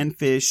who can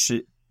fish,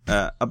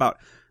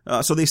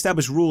 so they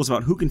establish rules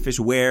about who can fish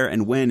where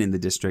and when in the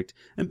district,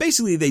 and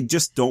basically they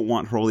just don't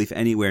want Hrolif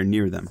anywhere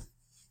near them.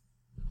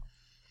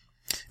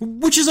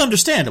 Which is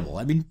understandable.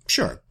 I mean,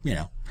 sure,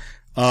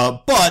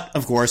 but,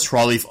 of course,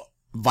 Hrolif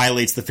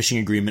violates the fishing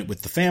agreement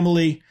with the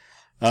family.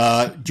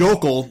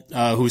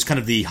 Jokul, who's kind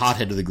of the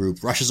hothead of the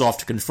group, rushes off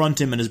to confront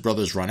him, and his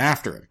brothers run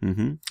after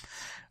him.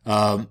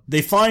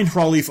 They find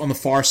Hrolif on the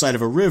far side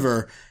of a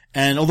river,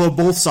 and although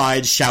both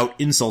sides shout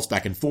insults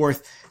back and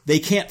forth, they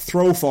can't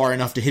throw far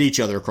enough to hit each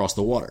other across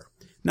the water.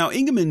 Now,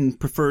 Ingemund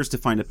prefers to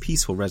find a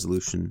peaceful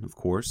resolution, of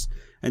course,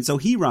 and so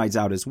he rides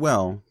out as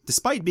well,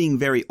 despite being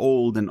very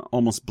old and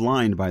almost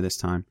blind by this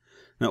time.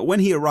 Now, when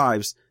he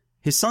arrives,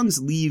 his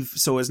sons leave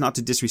so as not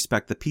to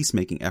disrespect the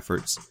peacemaking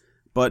efforts.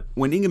 But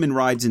when Ingemund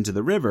rides into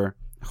the river,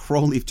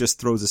 Hrolif just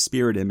throws a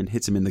spear at him and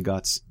hits him in the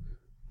guts.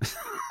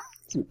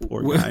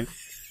 Poor guy.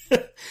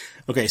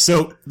 Okay,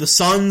 so the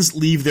sons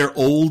leave their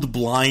old,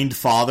 blind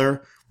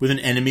father with an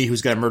enemy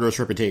who's got a murderous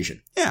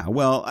reputation. Yeah,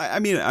 well, I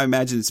mean, I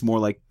imagine it's more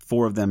like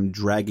 4 of them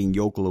dragging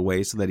Jokul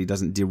away so that he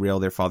doesn't derail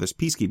their father's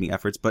peacekeeping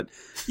efforts. But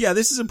yeah,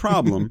 this is a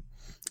problem.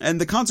 And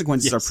the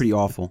consequences are pretty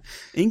awful.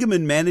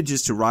 Ingemund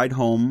manages to ride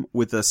home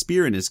with a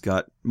spear in his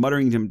gut,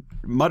 muttering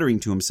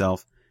to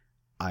himself,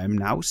 "I am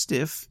now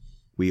stiff.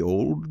 We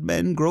old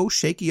men grow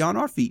shaky on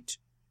our feet."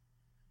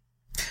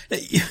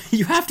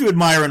 You have to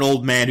admire an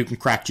old man who can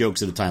crack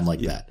jokes at a time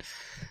like that.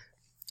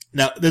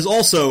 Now, there's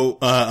also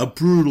a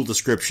brutal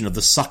description of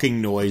the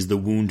sucking noise the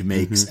wound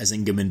makes as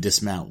Ingemund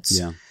dismounts.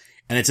 Yeah.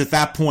 And it's at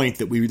that point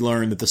that we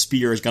learn that the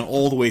spear has gone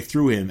all the way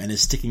through him and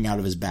is sticking out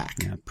of his back.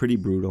 Yeah, pretty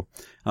brutal.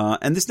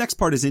 And this next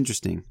part is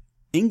interesting.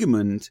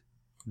 Ingemund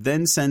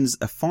then sends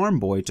a farm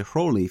boy to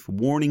Hrolif,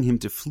 warning him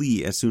to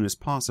flee as soon as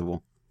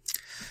possible.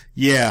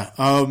 Yeah.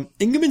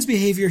 Ingemin's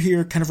behavior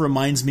here kind of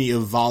reminds me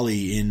of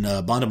Vali in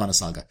Bandamana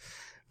Saga.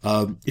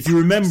 If you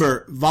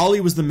remember,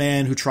 Vali was the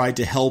man who tried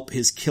to help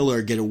his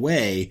killer get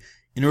away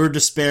in order to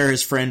spare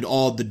his friend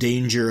Aud the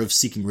danger of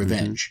seeking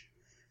revenge.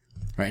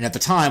 Right, and at the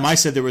time, I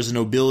said there was a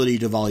nobility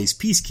to Vali's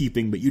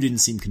peacekeeping, but you didn't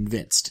seem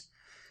convinced.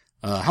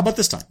 How about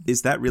this time?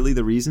 Is that really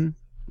the reason?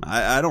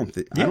 I don't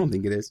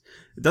think it is.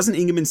 Doesn't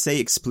Ingemin say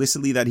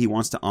explicitly that he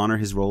wants to honor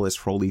his role as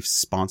Hrolleif's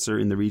sponsor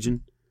in the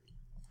region?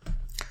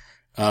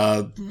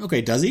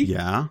 Okay, does he?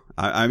 Yeah.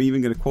 I'm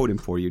even going to quote him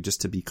for you,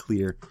 just to be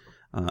clear.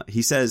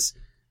 He says,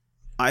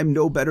 "I'm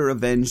no better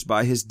avenged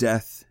by his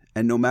death,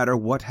 and no matter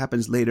what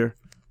happens later,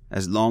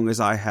 as long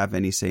as I have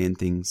any say in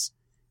things,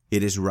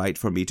 it is right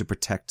for me to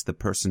protect the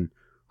person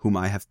whom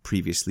I have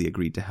previously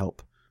agreed to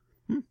help."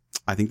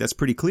 I think that's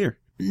pretty clear.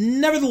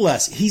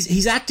 Nevertheless,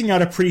 he's acting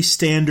out a pretty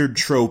standard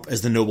trope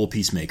as the noble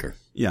peacemaker.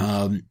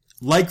 Yeah.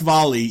 Like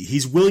Vali,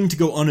 he's willing to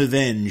go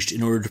unavenged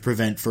in order to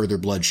prevent further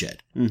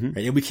bloodshed. Right?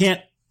 And we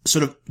can't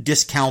sort of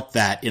discount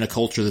that in a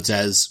culture that's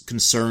as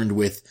concerned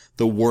with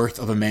the worth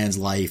of a man's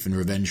life and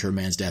revenge for a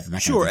man's death. And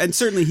that sure, and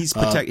certainly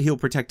he'll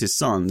protect his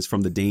sons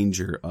from the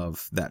danger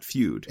of that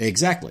feud.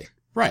 Exactly.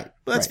 Right.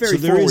 But that's right.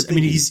 very forward. I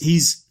mean,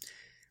 he's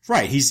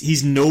right.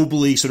 He's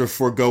nobly sort of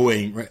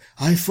foregoing. Right.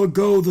 I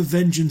forgo the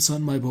vengeance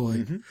on my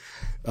boy.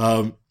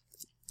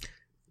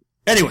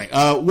 Anyway,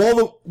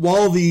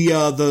 while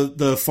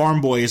the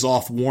farm boy is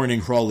off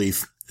warning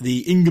Hrolleif,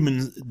 the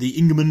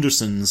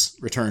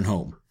Ingemundersons return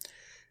home.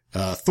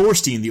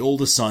 Thorstein, the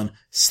oldest son,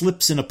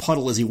 slips in a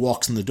puddle as he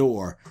walks in the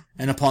door,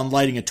 and upon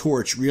lighting a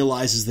torch,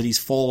 realizes that he's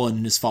fallen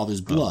in his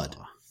father's blood.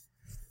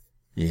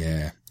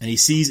 Yeah, and he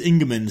sees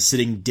Ingemun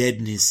sitting dead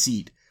in his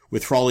seat,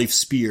 with Hrolleif's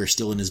spear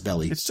still in his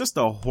belly. It's just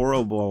a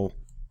horrible,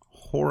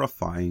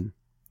 horrifying,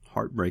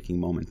 heartbreaking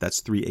moment.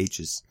 That's 3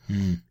 H's.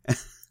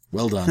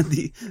 Well done.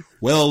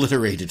 Well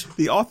alliterated.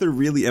 The author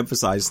really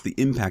emphasized the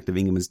impact of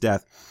Ingemun's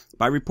death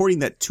by reporting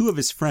that 2 of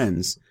his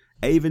friends,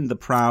 Eyvind the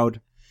Proud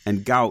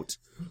and Gaut,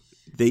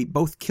 they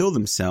both kill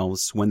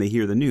themselves when they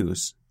hear the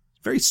news.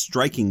 Very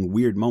striking,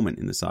 weird moment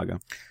in the saga.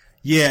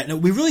 Yeah, no,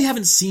 we really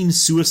haven't seen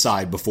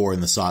suicide before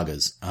in the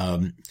sagas.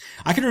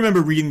 I can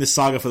remember reading this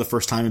saga for the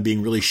first time and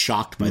being really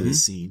shocked by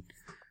this scene.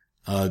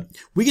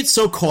 We get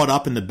so caught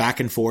up in the back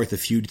and forth of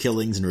feud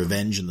killings and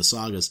revenge in the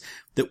sagas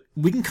that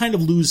we can kind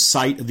of lose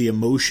sight of the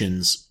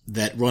emotions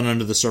that run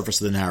under the surface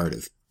of the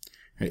narrative.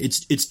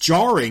 It's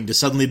jarring to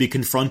suddenly be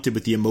confronted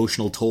with the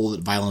emotional toll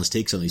that violence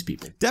takes on these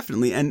people.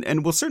 Definitely,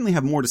 and we'll certainly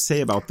have more to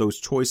say about those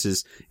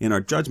choices in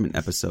our judgment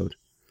episode.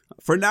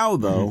 For now,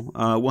 though,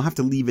 we'll have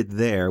to leave it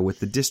there with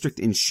the district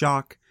in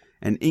shock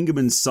and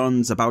Ingemun's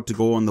sons about to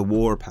go on the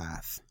war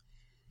path.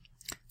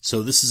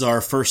 So this is our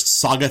first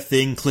Saga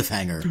Thing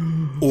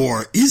cliffhanger.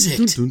 Or is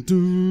it?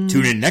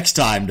 Tune in next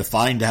time to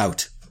find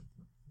out.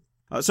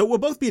 So we'll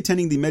both be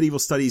attending the Medieval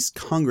Studies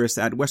Congress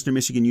at Western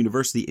Michigan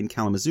University in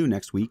Kalamazoo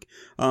next week.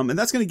 And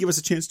that's going to give us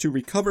a chance to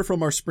recover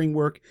from our spring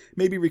work,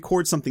 maybe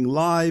record something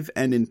live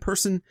and in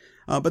person.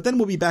 But then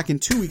we'll be back in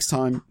 2 weeks'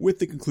 time with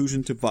the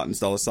conclusion to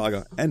Vatnsdæla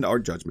Saga and our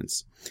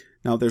judgments.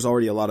 Now, there's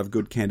already a lot of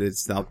good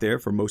candidates out there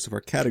for most of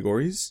our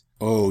categories.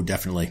 Oh,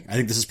 definitely. I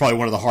think this is probably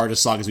one of the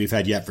hardest sagas we've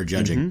had yet for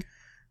judging.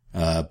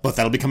 But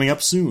that'll be coming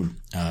up soon.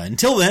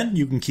 Until then,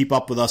 you can keep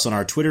up with us on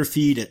our Twitter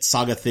feed at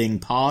Saga Thing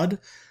Pod,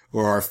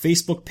 or our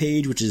Facebook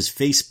page, which is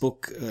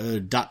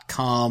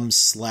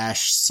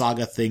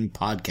facebook.com/Saga Thing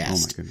Podcast. Oh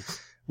my goodness.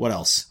 What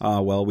else?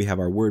 Well, we have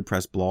our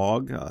WordPress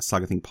blog,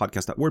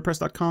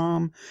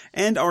 sagathingpodcast.wordpress.com,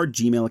 and our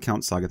Gmail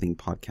account,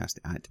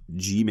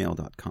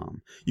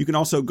 sagathingpodcast@gmail.com. You can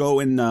also go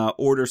and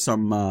order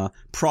some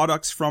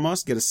products from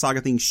us, get a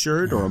Saga Thing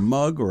shirt or a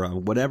mug or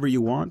whatever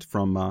you want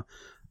from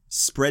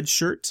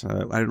Spreadshirt.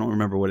 I don't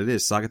remember what it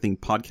is.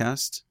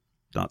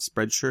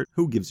 Sagathingpodcast.spreadshirt.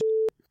 Who gives a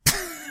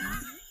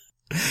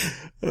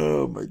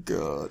Oh my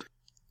god.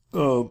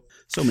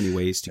 so many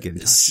ways to get in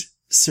touch.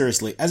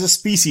 Seriously, as a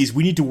species,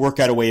 we need to work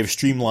out a way of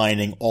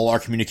streamlining all our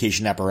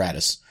communication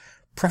apparatus,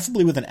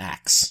 preferably with an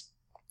axe.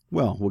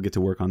 Well, we'll get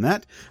to work on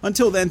that.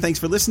 Until then, thanks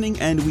for listening,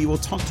 and we will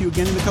talk to you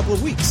again in a couple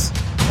of weeks.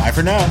 Bye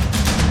for now.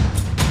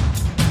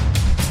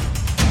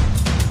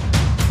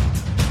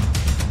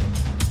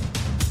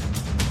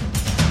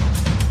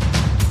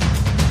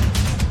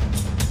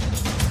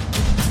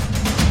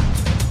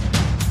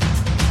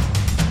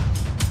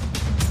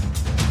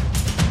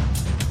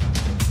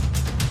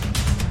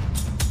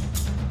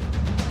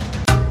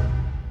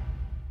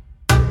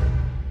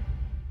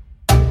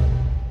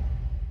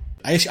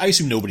 I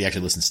assume nobody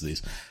actually listens to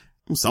these.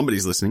 Well,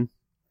 somebody's listening.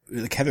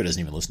 Heather doesn't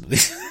even listen to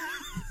these.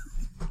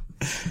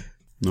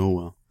 No,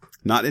 well,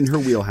 not in her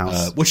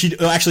wheelhouse.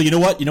 Actually, you know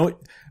what?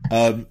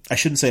 I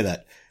shouldn't say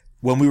that.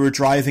 When we were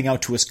driving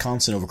out to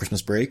Wisconsin over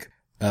Christmas break,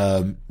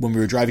 when we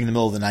were driving in the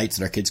middle of the night so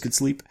that our kids could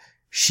sleep,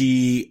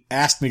 she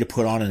asked me to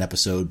put on an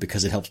episode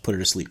because it helps put her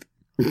to sleep.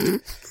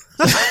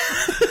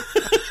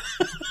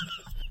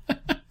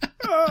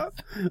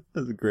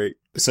 That's great.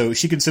 So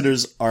she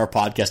considers our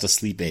podcast a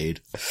sleep aid.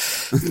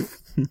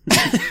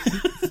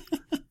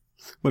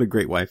 What a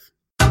great wife.